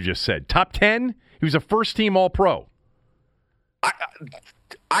about what you just said. Top 10? He was a first-team All-Pro.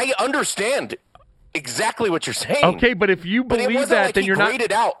 I understand exactly what you're saying. Okay, but if you believe that, then you're not.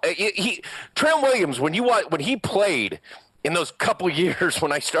 Graded out. Trent Williams, when he played in those couple years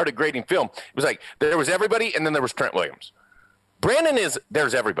when I started grading film, it was like there was everybody, and then there was Trent Williams. Brandon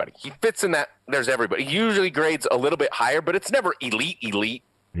there's everybody. He fits in that. There's everybody. He usually grades a little bit higher, but it's never elite,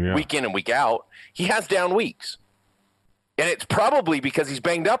 yeah. Week in and week out. He has down weeks, and it's probably because he's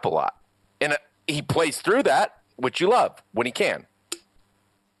banged up a lot, and he plays through that, which you love when he can.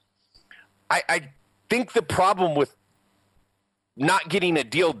 I think the problem with not getting a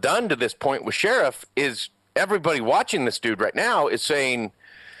deal done to this point with Scherff is everybody watching this dude right now is saying,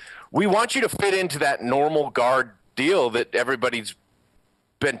 we want you to fit into that normal guard deal that everybody's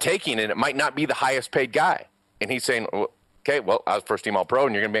been taking, and it might not be the highest paid guy. And he's saying, okay, well, I was first team All-Pro,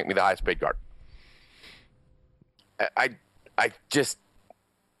 and you're going to make me the highest paid guard. I just...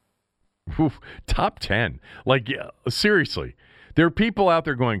 Oof, top 10. Like, yeah, seriously. There are people out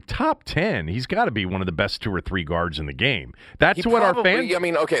there going, top 10? He's got to be one of the best 2 or 3 guards in the game. That's what our fans... I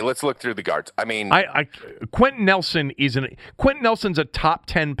mean, okay, let's look through the guards. I mean... Quentin Nelson's a top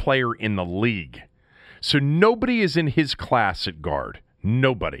 10 player in the league. So nobody is in his class at guard.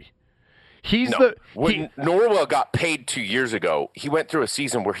 Nobody. When Norwell got paid 2 years ago, he went through a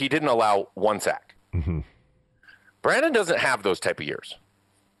season where he didn't allow 1 sack. Mm-hmm. Brandon doesn't have those type of years.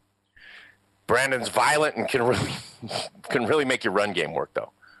 Brandon's violent and can really make your run game work,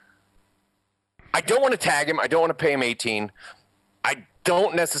 though. I don't want to tag him. I don't want to pay him 18. I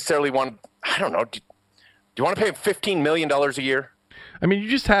don't necessarily want. I don't know. Do you want to pay him $15 million a year? I mean, you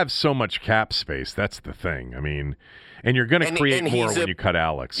just have so much cap space. That's the thing. I mean, and you're going to create more when you cut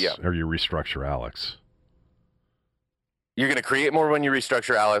Alex or you restructure Alex. You're going to create more when you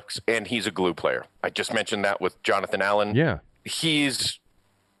restructure Alex, and he's a glue player. I just mentioned that with Jonathan Allen. Yeah. He's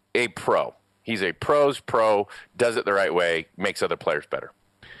a pro. He's a pro's pro, does it the right way, makes other players better.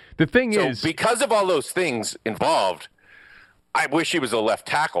 The thing is... because of all those things involved, I wish he was a left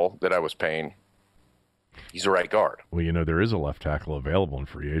tackle that I was paying. He's a right guard. Well, you know, there is a left tackle available in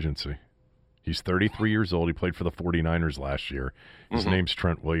free agency. He's 33 years old. He played for the 49ers last year. His name's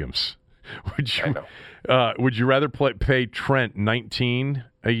Trent Williams. Would you rather pay Trent 19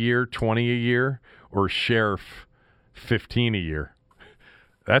 a year, 20 a year, or Scherff 15 a year?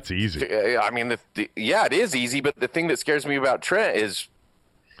 That's easy. I mean, it is easy, but the thing that scares me about Trent is...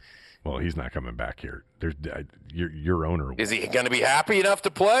 Well, he's not coming back here. Your owner... Is he going to be happy enough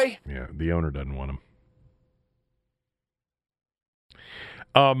to play? Yeah, the owner doesn't want him.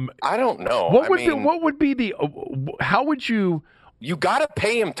 I don't know. What would be the... how would you... You got to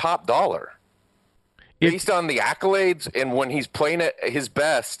pay him top dollar. Based on the accolades and when he's playing at his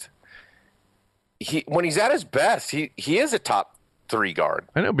best... when he's at his best, he is a top 3 guard.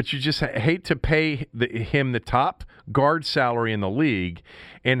 I know, but you just hate to pay him the top guard salary in the league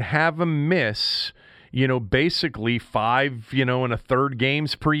and have him miss, basically 5, and a third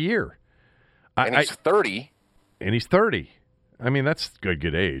games per year. And he's 30. And he's 30. I mean, that's a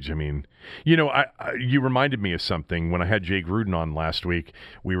good age. I mean, you reminded me of something when I had Jay Gruden on last week.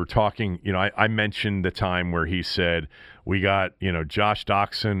 We were talking, I mentioned the time where he said, we got, Josh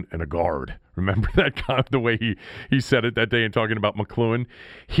Doxson and a guard. Remember that the way he said it that day in talking about McLuhan?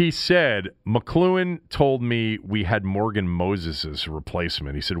 He said, McLuhan told me we had Morgan Moses as a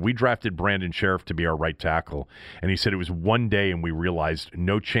replacement. He said, we drafted Brandon Scherff to be our right tackle. And he said it was one day and we realized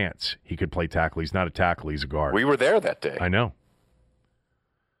no chance he could play tackle. He's not a tackle. He's a guard. We were there that day. I know.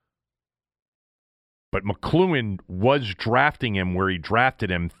 But McLuhan was drafting him where he drafted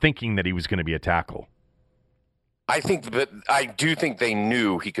him thinking that he was going to be a tackle. I do think they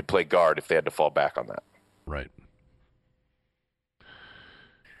knew he could play guard if they had to fall back on that. Right.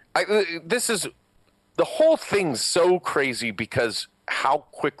 This is the whole thing's so crazy because how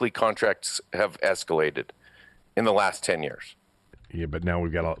quickly contracts have escalated in the last 10 years. Yeah, but now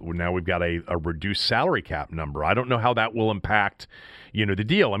we've got a reduced salary cap number. I don't know how that will impact, the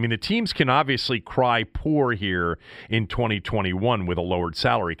deal. I mean, the teams can obviously cry poor here in 2021 with a lowered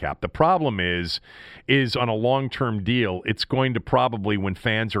salary cap. The problem is on a long-term deal, it's going to probably, when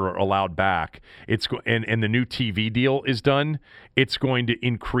fans are allowed back, and the new TV deal is done, it's going to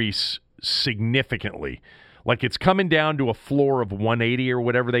increase significantly. Like it's coming down to a floor of 180 or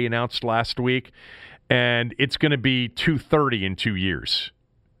whatever they announced last week. And it's going to be 230 in 2 years.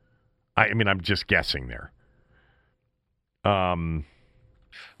 I mean, I'm just guessing there.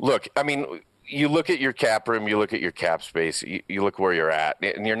 Look, I mean, you look at your cap room, you look at your cap space, you look where you're at,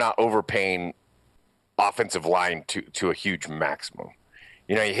 and you're not overpaying offensive line to a huge maximum.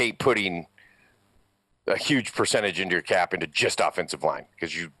 You hate putting a huge percentage into your cap into just offensive line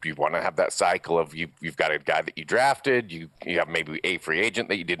because you want to have that cycle of you've got a guy that you drafted, you have maybe a free agent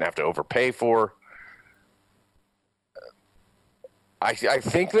that you didn't have to overpay for. I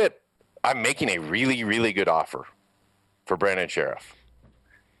think that I'm making a really, really good offer for Brandon Scherff.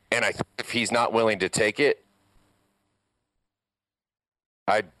 And I think if he's not willing to take it,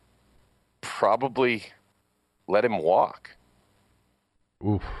 I'd probably let him walk.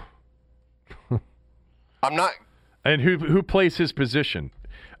 Oof. I'm not. And who plays his position?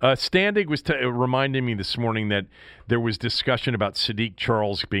 Standig was reminding me this morning that there was discussion about Sadiq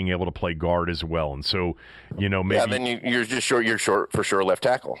Charles being able to play guard as well, and so maybe. Yeah, then you're just short. You're short for sure left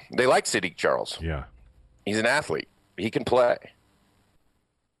tackle. They like Sadiq Charles. Yeah, he's an athlete. He can play.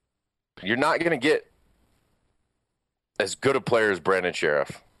 You're not going to get as good a player as Brandon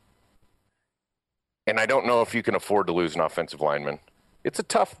Scherff, and I don't know if you can afford to lose an offensive lineman. It's a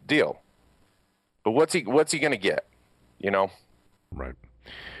tough deal, but what's he going to get? Right.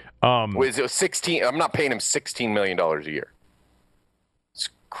 Is it 16? I'm not paying him $16 million a year. It's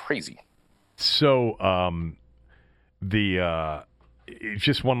crazy. So,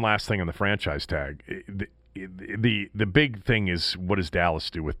 just one last thing on the franchise tag. The big thing is, what does Dallas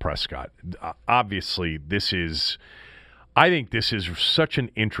do with Prescott? Obviously, I think this is such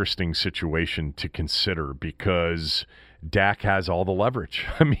an interesting situation to consider because Dak has all the leverage.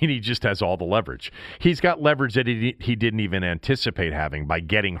 I mean, he just has all the leverage. He's got leverage that he didn't even anticipate having by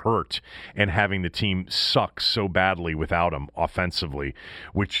getting hurt and having the team suck so badly without him offensively,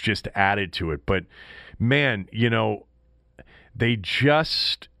 which just added to it. But, man, you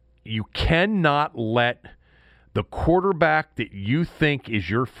cannot let the quarterback that you think is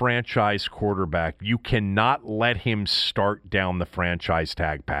your franchise quarterback, you cannot let him start down the franchise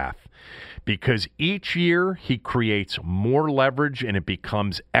tag path. Because each year he creates more leverage and it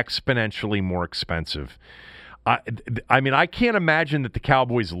becomes exponentially more expensive. I mean, I can't imagine that the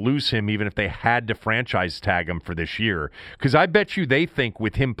Cowboys lose him even if they had to franchise tag him for this year. Because I bet you they think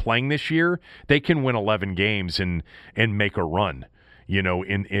with him playing this year, they can win 11 games and make a run, in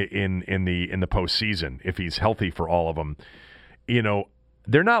the postseason if he's healthy for all of them.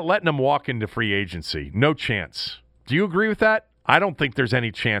 They're not letting him walk into free agency. No chance. Do you agree with that? I don't think there's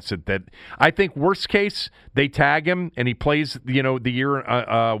any chance that I think worst case they tag him and he plays the year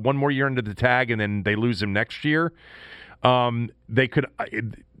one more year into the tag and then they lose him next year. They could.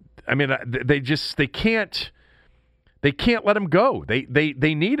 I mean, they can't let him go. They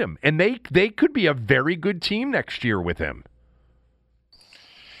need him and they could be a very good team next year with him.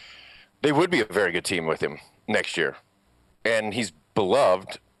 They would be a very good team with him next year, and he's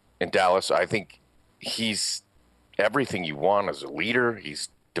beloved in Dallas. I think he's everything you want as a leader. He's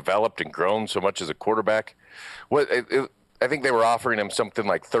developed and grown so much as a quarterback. I think they were offering him something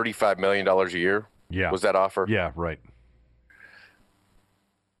like $35 million a year. Yeah. Was that offer? Yeah, right.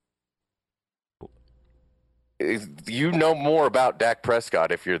 You know more about Dak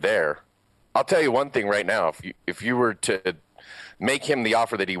Prescott if you're there. I'll tell you one thing right now. If you were to make him the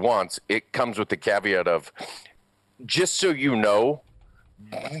offer that he wants, it comes with the caveat of, just so you know,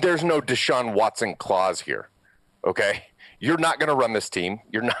 there's no Deshaun Watson clause here. Okay? You're not going to run this team.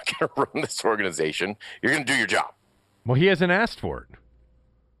 You're not going to run this organization. You're going to do your job. Well, he hasn't asked for it.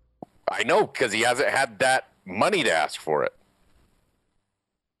 I know, because he hasn't had that money to ask for it.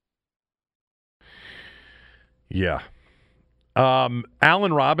 Yeah.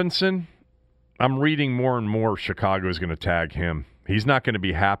 Allen Robinson, I'm reading more and more Chicago is going to tag him. He's not going to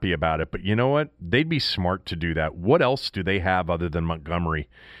be happy about it, but you know what? They'd be smart to do that. What else do they have other than Montgomery?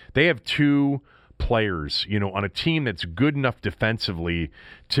 They have two players, on a team that's good enough defensively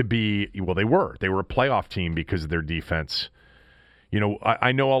to be, well, they were a playoff team because of their defense.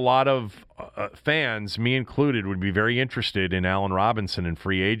 I know a lot of fans, me included, would be very interested in Allen Robinson in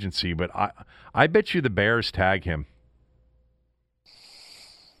free agency, but I bet you the Bears tag him.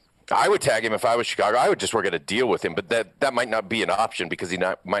 I would tag him if I was Chicago. I would just work out a deal with him, but that might not be an option because he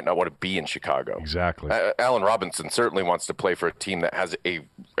might not want to be in Chicago. Exactly. Allen Robinson certainly wants to play for a team that has a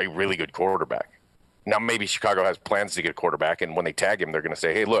really good quarterback. Now, maybe Chicago has plans to get a quarterback, and when they tag him, they're going to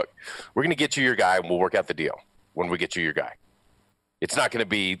say, hey, look, we're going to get you your guy, and we'll work out the deal when we get you your guy. It's not going to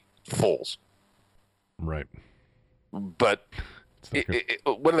be Foles. Right. But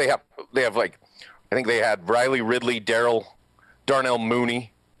what do they have? They have, I think they had Riley Ridley, Darnell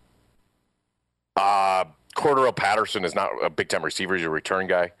Mooney. Cordero Patterson is not a big-time receiver. He's a return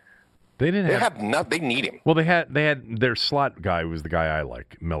guy. They need him. Well, they had their slot guy was the guy I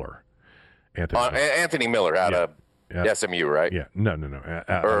like, Miller. Anthony Miller out of SMU, right? Yeah. No.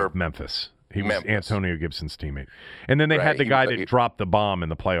 Or Memphis. He was Antonio Gibson's teammate. And then they had the guy that dropped the bomb in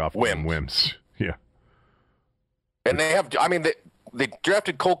the playoff game, Wims. Yeah. And they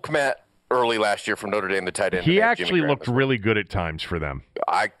drafted Cole Kmet early last year from Notre Dame, the tight end. He actually looked really good at times for them.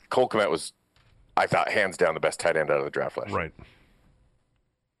 Cole Kmet was, I thought, hands down the best tight end out of the draft last year. Right.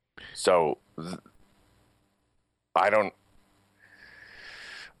 So,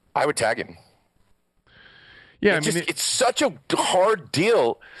 I would tag him. Yeah, it's such a hard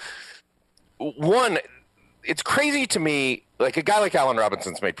deal. One, it's crazy to me, a guy like Allen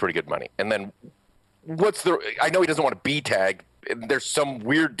Robinson's made pretty good money. And then I know he doesn't want to be tagged. There's some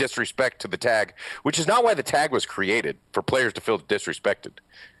weird disrespect to the tag, which is not why the tag was created, for players to feel disrespected.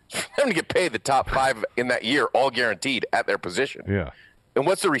 For them to get paid the top 5 in that year, all guaranteed at their position. Yeah. And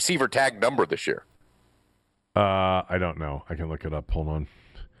what's the receiver tag number this year? I don't know. I can look it up. Hold on.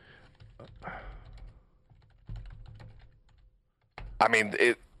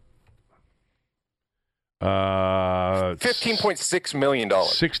 $15.6 million.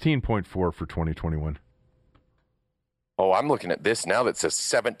 16.4 for 2021. Oh, I'm looking at this now that says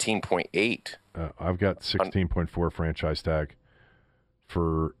 17.8. I've got 16.4 franchise tag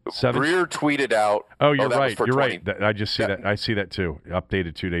for 7. Greer tweeted out. Oh, you're right. You're 20. Right. I just see that. I see that too.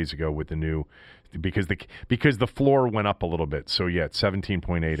 Updated 2 days ago with the new, because the floor went up a little bit. So yeah, it's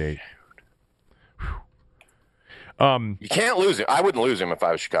 17.88. You can't lose him. I wouldn't lose him if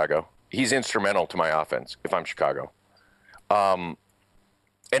I was Chicago. He's instrumental to my offense if I'm Chicago. And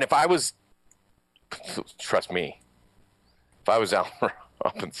if I was, trust me, if I was Allen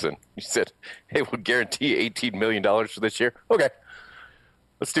Robinson, you said, hey, we'll guarantee $18 million for this year. Okay.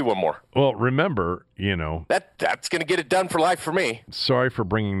 Let's do one more. Well, remember, that's going to get it done for life for me. Sorry for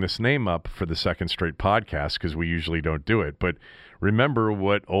bringing this name up for the second straight podcast because we usually don't do it. But remember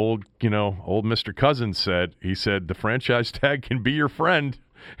what old Mr. Cousins said. He said the franchise tag can be your friend,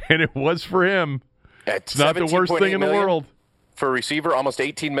 and it was for him. It's not the worst thing in the world. For a receiver, almost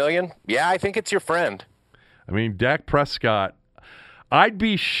 $18 million? Yeah, I think it's your friend. I mean, Dak Prescott, I'd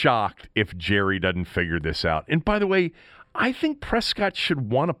be shocked if Jerry doesn't figure this out. And by the way, I think Prescott should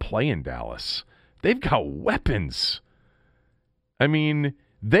want to play in Dallas. They've got weapons. I mean,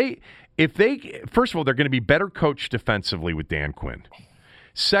 first of all, they're going to be better coached defensively with Dan Quinn.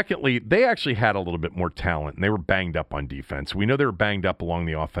 Secondly, they actually had a little bit more talent, and they were banged up on defense. We know they were banged up along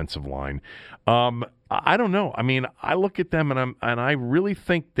the offensive line. I don't know. I mean, I look at them, and I really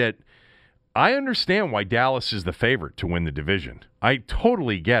think that I understand why Dallas is the favorite to win the division. I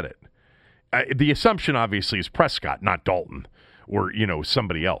totally get it. The assumption, obviously, is Prescott, not Dalton, or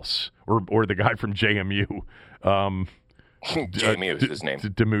somebody else, or the guy from JMU. JMU is his name.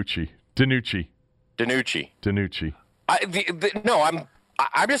 Danucci. No, I'm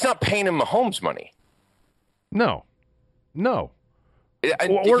just not paying him Mahomes money. No.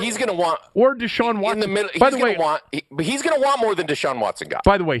 He's going to want or Deshaun Watson. in the middle. By the way, he's going to want more than Deshaun Watson got.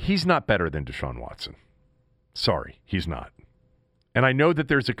 By the way, he's not better than Deshaun Watson. Sorry, he's not. And I know that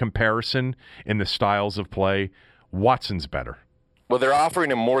there's a comparison in the styles of play. Watson's better. Well, they're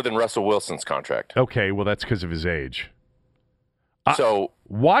offering him more than Russell Wilson's contract. Okay, well, that's because of his age. So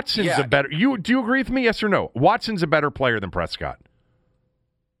Watson's a better. Do you agree with me? Yes or no? Watson's a better player than Prescott.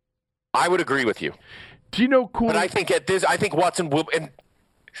 I would agree with you. Do you know cool? But I think Watson will. And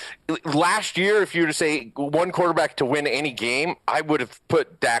last year, if you were to say one quarterback to win any game, I would have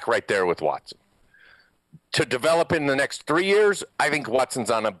put Dak right there with Watson. To develop in the next 3 years, I think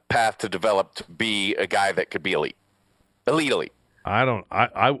Watson's on a path to develop to be a guy that could be elite.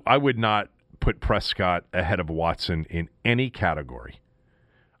 I would not put Prescott ahead of Watson in any category.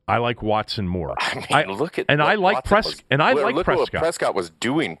 I like Watson more. I mean, look at what Prescott was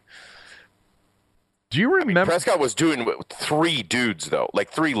doing. Do you remember? Prescott was doing with 3 dudes though, like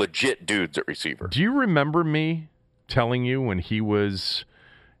 3 legit dudes at receiver. Do you remember me telling you when he was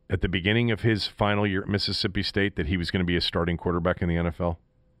at the beginning of his final year at Mississippi State that he was going to be a starting quarterback in the NFL?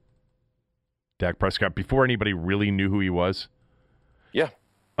 Dak Prescott, before anybody really knew who he was. Yeah.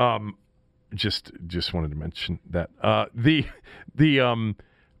 Just wanted to mention that.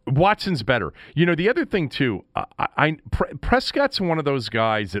 Watson's better. You know, the other thing too, Prescott's one of those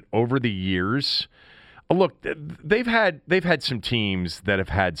guys that over the years, look, they've had some teams that have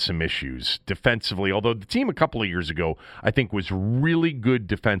had some issues defensively, although the team a couple of years ago, I think, was really good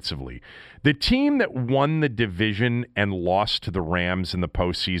defensively. The team that won the division and lost to the Rams in the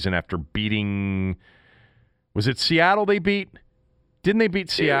postseason after beating, was it Seattle they beat? Didn't they beat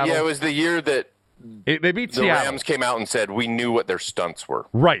Seattle? Yeah, it was the year that they beat the Seattle. Rams came out and said, we knew what their stunts were.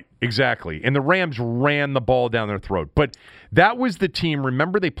 Right, exactly. And the Rams ran the ball down their throat. But that was the team.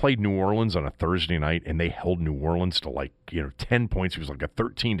 Remember, they played New Orleans on a Thursday night, and they held New Orleans to 10 points. It was like a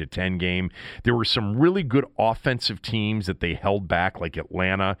 13-10 game. There were some really good offensive teams that they held back, like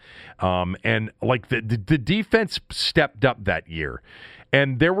Atlanta. And like the defense stepped up that year.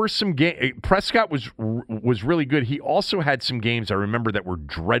 And there were some games. Prescott was really good. He also had some games I remember that were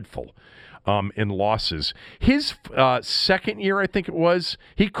dreadful. In losses. His second year, I think it was,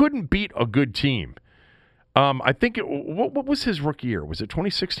 he couldn't beat a good team. I think what was his rookie year? Was it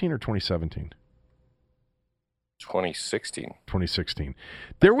 2016 or 2017? 2016. 2016.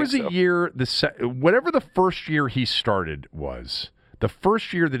 There was a year, whatever the first year he started was, the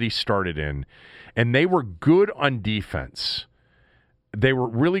first year that he started in, and they were good on defense. They were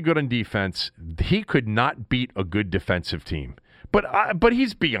really good on defense. He could not beat a good defensive team. But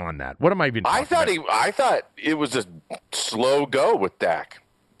he's beyond that. What am I even talking about? I thought it was a slow go with Dak.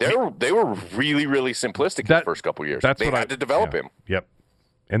 They were really, really simplistic in the first couple of years. They had to develop him. Yep.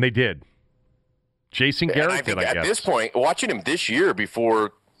 And they did. Jason Garrett did, I guess. At this point, watching him this year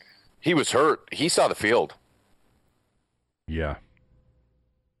before he was hurt, he saw the field. Yeah.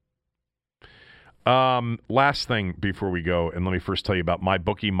 Last thing before we go, and let me first tell you about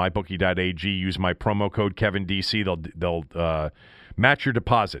MyBookie, mybookie.ag. Use my promo code KevinDC. They'll match your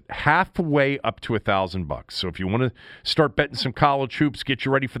deposit halfway up to $1,000. So if you want to start betting some college hoops, get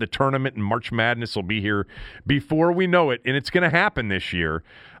you ready for the tournament, and March Madness will be here before we know it, and it's going to happen this year.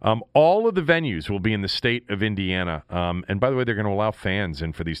 All of the venues will be in the state of Indiana. And by the way, they're going to allow fans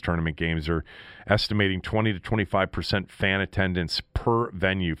in for these tournament games. They're estimating 20 to 25% fan attendance per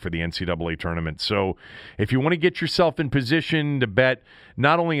venue for the NCAA tournament. So if you want to get yourself in position to bet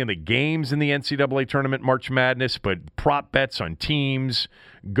not only in the games in the NCAA tournament, March Madness, but prop bets on teams,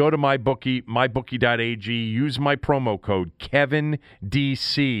 go to MyBookie, mybookie.ag, use my promo code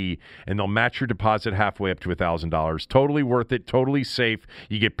KevinDC, and they'll match your deposit halfway up to $1,000. Totally worth it, totally safe.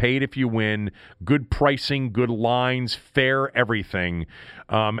 You get paid if you win. Good pricing, good lines, fair everything.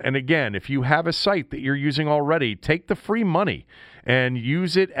 And again, if you have a site that you're using already, take the free money and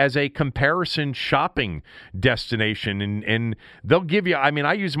use it as a comparison shopping destination. And they'll give you,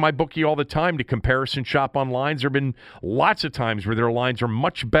 I use MyBookie all the time to comparison shop on lines. There have been lots of times where their lines are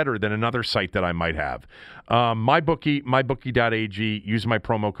much better than another site that I might have. MyBookie, mybookie.ag, use my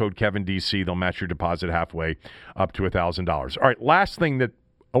promo code KevinDC. They'll match your deposit halfway up to $1,000. All right, last thing that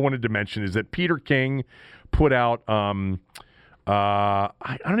I wanted to mention is that Peter King put out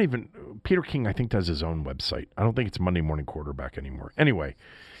Peter King, I think, does his own website. I don't think it's Monday Morning Quarterback anymore. Anyway,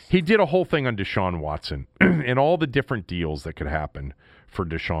 he did a whole thing on Deshaun Watson and all the different deals that could happen for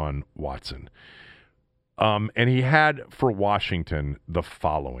Deshaun Watson. And he had for Washington the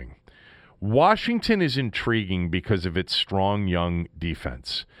following. Washington is intriguing because of its strong young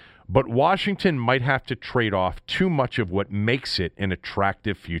defense. But Washington might have to trade off too much of what makes it an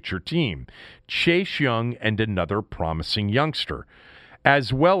attractive future team. Chase Young and another promising youngster.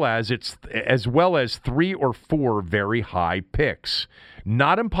 as well as 3 or 4 very high picks.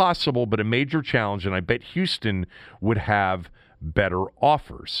 Not impossible, but a major challenge, and I bet Houston would have better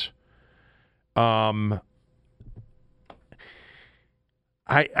offers.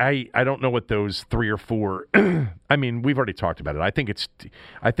 I don't know what those 3 or 4. I mean, we've already talked about it. I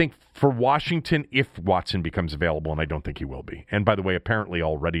think for Washington, if Watson becomes available, and I don't think he will be. And by the way, apparently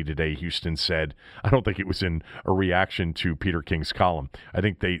already today, Houston said, I don't think it was in a reaction to Peter King's column. I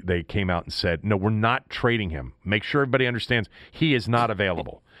think they came out and said, no, we're not trading him. Make sure everybody understands he is not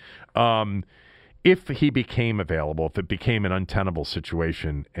available. If he became available, if it became an untenable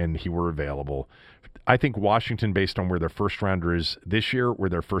situation and he were available, I think Washington, based on where their first rounder is this year, where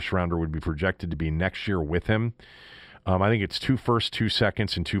their first rounder would be projected to be next year with him, I think it's 2 firsts, 2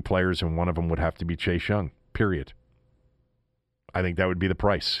 seconds, and 2 players, and one of them would have to be Chase Young, period. I think that would be the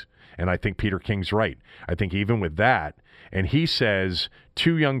price. And I think Peter King's right. I think even with that, and he says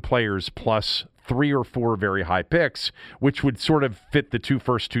 2 young players plus 3 or 4 very high picks, which would sort of fit the 2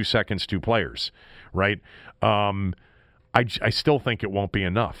 firsts, 2 seconds, 2 players, right? I still think it won't be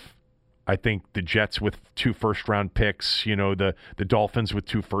enough. I think the Jets with 2 first-round picks, the Dolphins with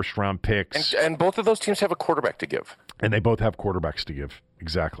 2 first-round picks. And both of those teams have a quarterback to give. And they both have quarterbacks to give.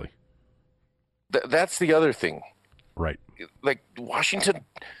 Exactly. That's the other thing. Right. Like Washington,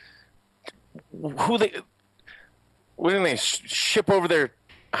 what didn't they ship over their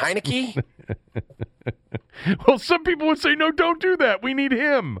Heineke? Well, some people would say, no, don't do that. We need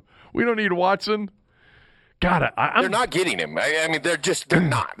him. We don't need Watson. God, they're not getting him. I mean, they're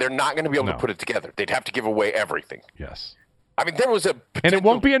not. They're not going to be able to put it together. They'd have to give away everything. Yes. I mean, there was a and it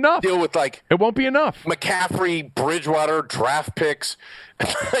won't be enough. Deal with it won't be enough. McCaffrey, Bridgewater, draft picks,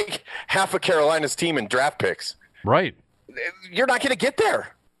 like half of Carolina's team in draft picks. Right. You're not going to get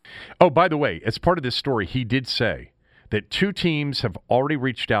there. Oh, by the way, as part of this story, he did say that 2 teams have already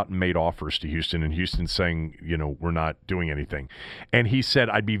reached out and made offers to Houston, and Houston's saying, we're not doing anything. And he said,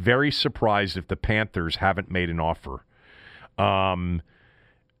 I'd be very surprised if the Panthers haven't made an offer. They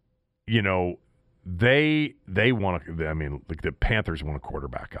want to, the Panthers want a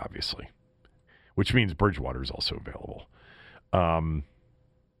quarterback, obviously, which means Bridgewater is also available.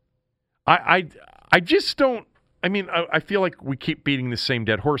 I just don't. I feel like we keep beating the same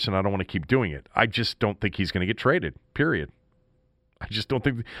dead horse, and I don't want to keep doing it. I just don't think he's going to get traded, period. I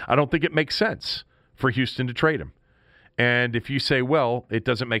don't think it makes sense for Houston to trade him. And if you say, well, it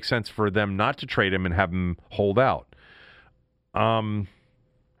doesn't make sense for them not to trade him and have him hold out,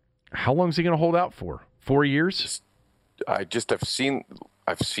 how long is he going to hold out for? 4 years? I've seen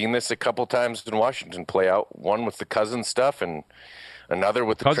this a couple times in Washington play out. One with the Cousins stuff and another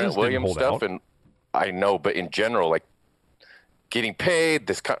with the Cousins Trent Williams stuff. Out. And I know, but in general, like getting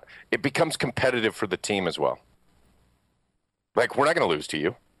paid, it becomes competitive for the team as well. Like, we're not going to lose to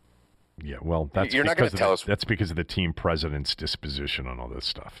you. Yeah, well, you're not going to tell us. That's because of the team president's disposition on all this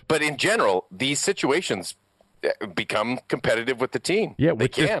stuff. But in general, these situations become competitive with the team. Yeah, they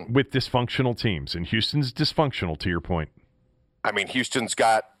can. With dysfunctional teams, and Houston's dysfunctional, to your point. I mean, Houston's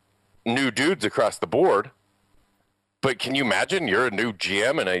got new dudes across the board. But can you imagine you're a new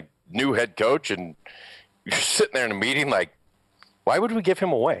GM and a new head coach, and you're sitting there in a meeting like, why would we give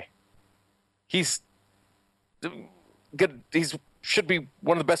him away? He's good. He's should be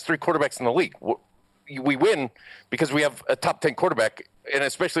one of the best 3 quarterbacks in the league. We win because we have a top 10 quarterback, and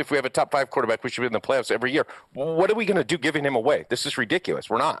especially if we have a top 5 quarterback, we should be in the playoffs every year. What are we going to do giving him away? This is ridiculous.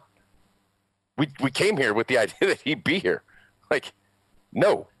 We're not. We came here with the idea that he'd be here. Like,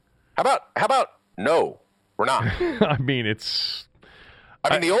 no. How about no? We're not. I mean, it's.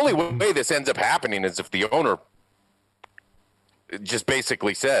 The only way this ends up happening is if the owner just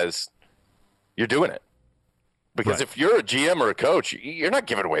basically says, you're doing it. Because if you're a GM or a coach, you're not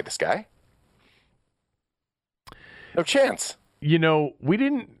giving away this guy. No chance.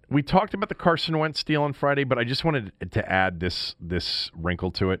 We talked about the Carson Wentz deal on Friday, but I just wanted to add this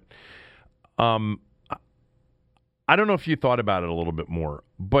wrinkle to it. I don't know if you thought about it a little bit more,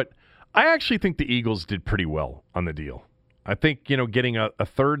 but I actually think the Eagles did pretty well on the deal. I think, getting a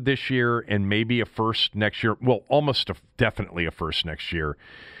third this year and maybe a first next year, well, definitely a first next year,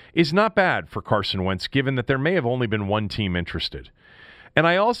 is not bad for Carson Wentz, given that there may have only been one team interested. And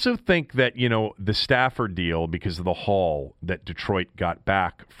I also think that, the Stafford deal, because of the haul that Detroit got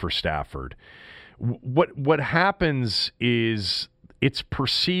back for Stafford, what happens is it's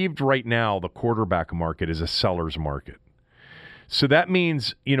perceived right now, the quarterback market is a seller's market. So that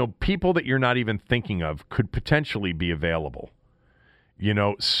means, people that you're not even thinking of could potentially be available.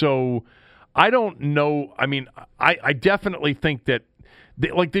 So I don't know. I definitely think that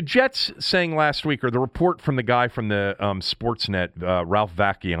The Jets saying last week, or the report from the guy from the Sportsnet, Ralph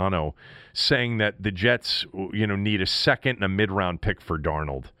Vacchiano, saying that the Jets, need a second and a mid-round pick for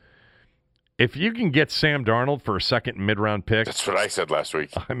Darnold. If you can get Sam Darnold for a second and mid-round pick, that's what I said last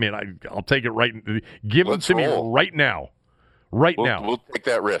week. I mean, I'll take it right. Give him to me right now. Now. We'll take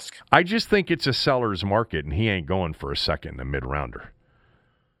that risk. I just think it's a seller's market, and he ain't going for a second and a mid-rounder.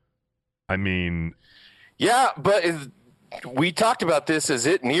 I mean, yeah, but we talked about this as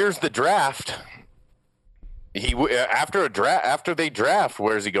it nears the draft. After they draft,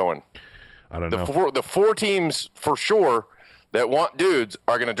 where's he going? I don't know. The four teams for sure that want dudes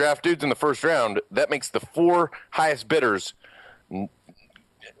are going to draft dudes in the first round. That makes the four highest bidders.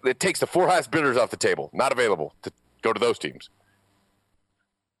 It takes the four highest bidders off the table, not available to go to those teams.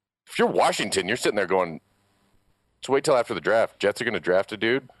 If you're Washington, you're sitting there going, let's wait till after the draft. Jets are going to draft a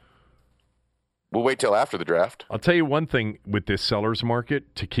dude. We'll wait till after the draft. I'll tell you one thing with this seller's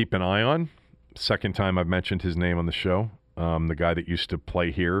market to keep an eye on. Second time I've mentioned his name on the show. The guy that used to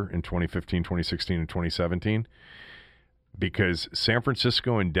play here in 2015, 2016, and 2017. Because San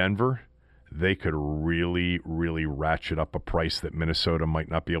Francisco and Denver, they could really, really ratchet up a price that Minnesota might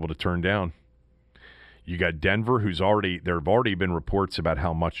not be able to turn down. You got Denver, there have already been reports about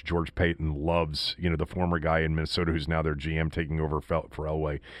how much George Payton loves, the former guy in Minnesota who's now their GM taking over for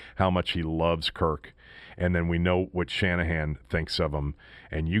Elway, how much he loves Kirk. And then we know what Shanahan thinks of him.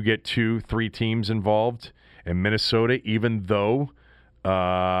 And you get 2-3 teams involved, and Minnesota, even though,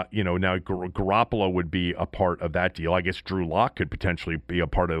 now Garoppolo would be a part of that deal. I guess Drew Lock could potentially be a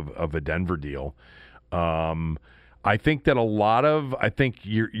part of a Denver deal. I think that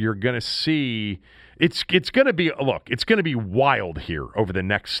you're going to see it's going to be wild here over the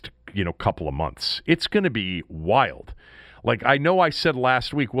next, couple of months. It's going to be wild. Like I know I said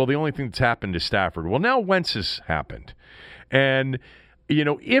last week, well, the only thing that's happened is Stafford. Well, now Wentz has happened. And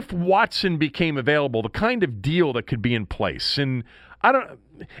if Watson became available, the kind of deal that could be in place. And I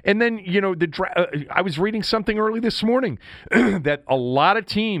was reading something early this morning that a lot of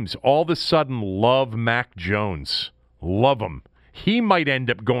teams all of a sudden love Mac Jones. Love him. He might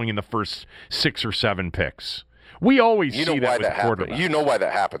end up going in the first 6 or 7 picks. We always see that with the quarterback. You know why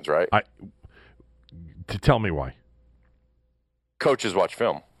that happens, right? Tell me why. Coaches watch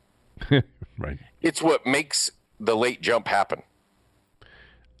film. Right. It's what makes the late jump happen.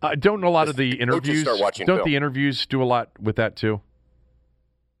 Don't a lot of the interviews start watching don't film. The interviews do a lot with that too?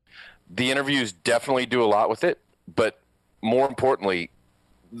 The interviews definitely do a lot with it, but more importantly,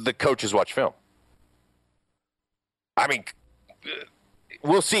 the coaches watch film. I mean,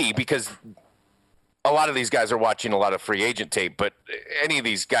 we'll see, because a lot of these guys are watching a lot of free agent tape, but any of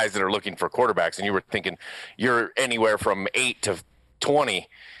these guys that are looking for quarterbacks, and you were thinking you're anywhere from 8 to 20,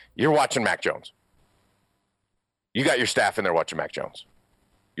 you're watching Mac Jones. You got your staff in there watching Mac Jones.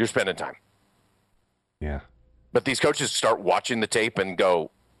 You're spending time. Yeah. But these coaches start watching the tape and go,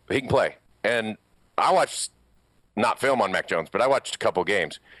 he can play. And I watched, not film on Mac Jones, but I watched a couple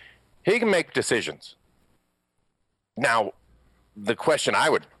games. He can make decisions. Now, the question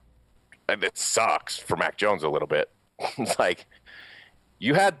it sucks for Mac Jones a little bit. It's like,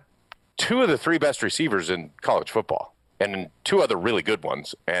 you had 2 of the 3 best receivers in college football, and 2 other really good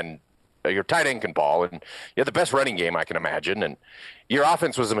ones, and your tight end can ball, and you had the best running game I can imagine, and your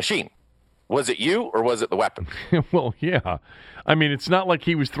offense was a machine. Was it you, or was it the weapon? Well, yeah. I mean, it's not like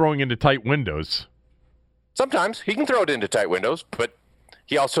he was throwing into tight windows. Sometimes he can throw it into tight windows, but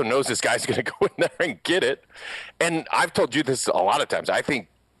he also knows this guy's going to go in there and get it. And I've told you this a lot of times. I think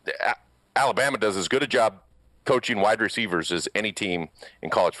Alabama does as good a job coaching wide receivers as any team in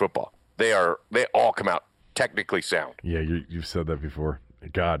college football. They all come out technically sound. Yeah, you've said that before.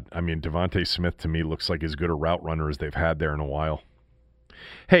 God, I mean, Devontae Smith to me looks like as good a route runner as they've had there in a while.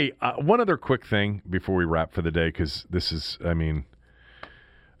 Hey, one other quick thing before we wrap for the day, because this is,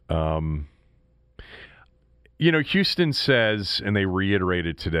 Houston says, and they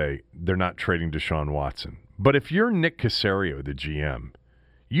reiterated today, they're not trading Deshaun Watson. But if you're Nick Caserio, the GM,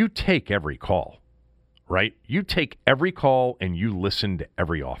 you take every call, right? You take every call and you listen to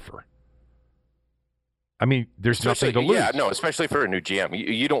every offer. I mean, there's nothing to lose. Yeah, no, especially for a new GM.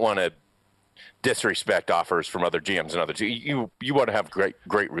 You don't want to disrespect offers from other GMs and others. You want to have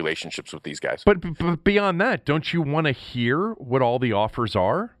great relationships with these guys. But beyond that, don't you want to hear what all the offers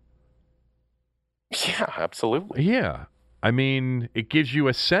are? Yeah, absolutely. Yeah. I mean, it gives you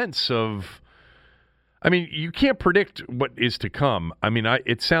a sense of, you can't predict what is to come. I mean,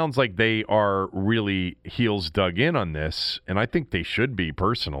 it sounds like they are really heels dug in on this, and I think they should be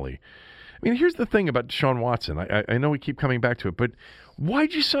personally. I mean, here's the thing about Deshaun Watson. I know we keep coming back to it, but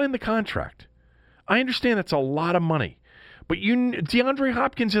why'd you sign the contract? I understand that's a lot of money, But DeAndre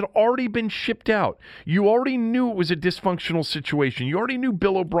Hopkins had already been shipped out. You already knew it was a dysfunctional situation. You already knew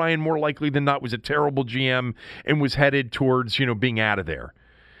Bill O'Brien, more likely than not, was a terrible GM and was headed towards, being out of there.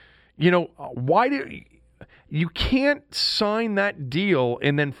 Why do you can't sign that deal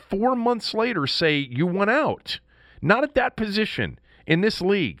and then 4 months later say you want out? Not at that position in this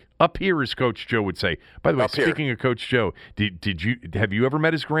league. Up here, as Coach Joe would say. By the way, speaking of Coach Joe, have you ever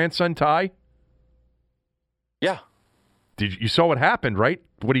met his grandson Ty? Yeah. You saw what happened, right?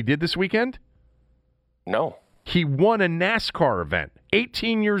 What he did this weekend? No. He won a NASCAR event,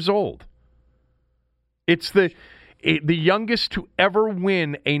 18 years old. It's the youngest to ever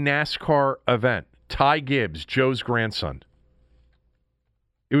win a NASCAR event. Ty Gibbs, Joe's grandson.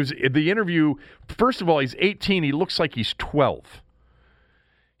 It was the interview. First of all, he's 18. He looks like he's 12.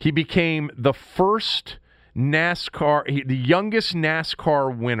 He became the first the youngest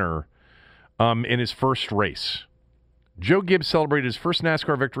NASCAR winner in his first race. Joe Gibbs celebrated his first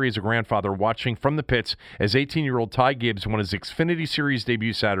NASCAR victory as a grandfather, watching from the pits as 18-year-old Ty Gibbs won his Xfinity Series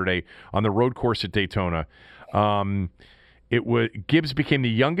debut Saturday on the road course at Daytona. Gibbs became the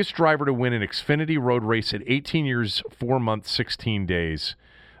youngest driver to win an Xfinity road race at 18 years, 4 months, 16 days.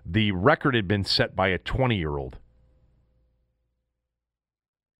 The record had been set by a 20-year-old.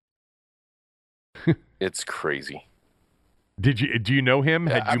 It's crazy. Do you know him?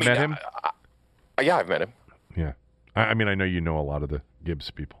 Had you met him? Yeah, I've met him. Yeah. I know you know a lot of the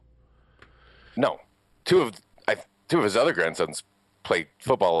Gibbs people. No. Two of his other grandsons play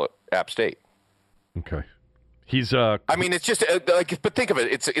football at App State. Okay. He's it's just but think of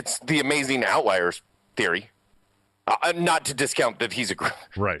it. It's the amazing outliers theory. Not to discount that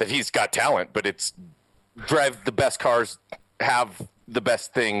that he's got talent, but it's drive the best cars, have the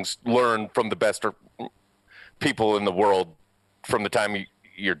best things, learn from the best people in the world from the time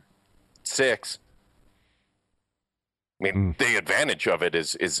you're 6. I mean, the advantage of it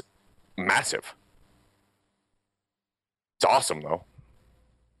is massive. It's awesome, though.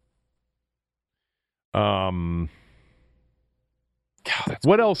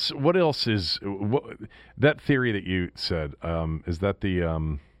 What else? What else is that theory that you said? Is that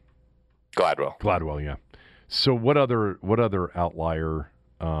the Gladwell? Gladwell, yeah. So what other outlier,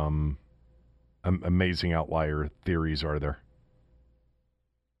 amazing outlier theories are there?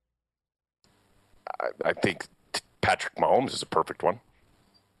 I think Patrick Mahomes is a perfect one.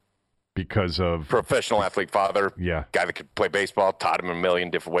 Because of professional athlete father, yeah, guy that could play baseball, taught him a million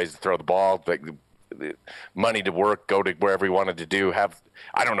different ways to throw the ball, money to work, go to wherever he wanted to do.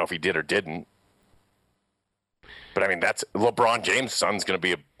 I don't know if he did or didn't, but I mean that's LeBron James' son's going to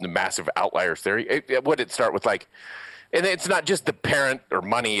be a massive outlier theory. What did it start with? And it's not just the parent or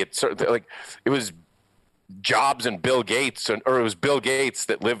money. It's sort of it was Jobs and Bill Gates, or it was Bill Gates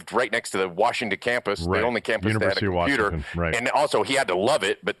that lived right next to the Washington campus, the only campus University that had a computer. Right. And also he had to love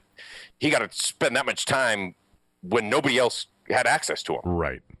it, but he got to spend that much time when nobody else had access to him.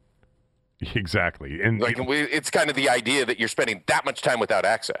 Right. Exactly. And it's kind of the idea that you're spending that much time without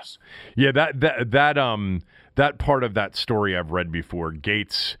access. Yeah, that part of that story I've read before.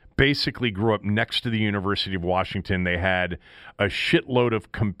 Gates basically grew up next to the University of Washington. They had a shitload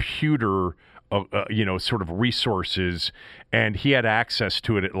of computer sort of resources, and he had access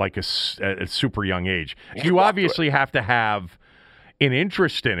to it at a super young age. You obviously have to have an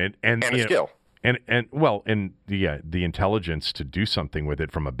interest in it and a skill. And the intelligence to do something with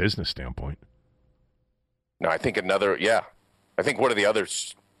it from a business standpoint. No, I think I think one of the other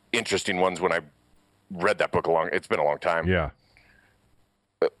interesting ones when I read that book it's been a long time. Yeah.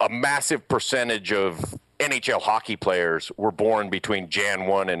 A massive percentage of NHL hockey players were born between Jan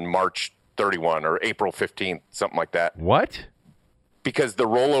 1 and March 31 or April 15th, something like that. What? Because the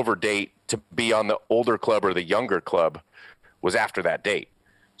rollover date to be on the older club or the younger club was after that date.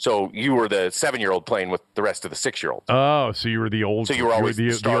 So you were the 7-year-old playing with the rest of the 6-year-olds. Oh, so you were the old. So you were always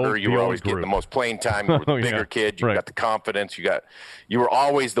the starter. You were always getting the most playing time. You were the bigger kid. You got the confidence. You were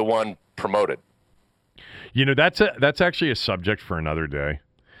always the one promoted. That's actually a subject for another day.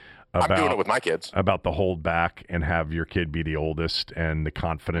 I'm doing it with my kids. About the hold back and have your kid be the oldest and the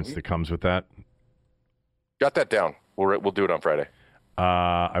confidence that comes with that. Got that down. We'll do it on Friday.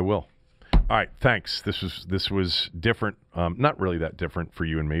 I will. All right, thanks. This was different. Not really that different for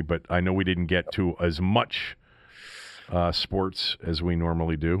you and me, but I know we didn't get to as much sports as we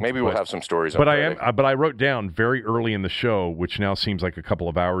normally do. Maybe we'll have some stories on Friday. But I wrote down very early in the show, which now seems like a couple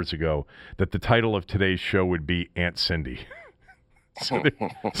of hours ago, that the title of today's show would be Aunt Cindy.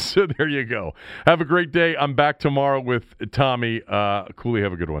 So there you go. Have a great day. I'm back tomorrow with Tommy. Cooley,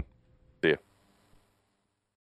 have a good one.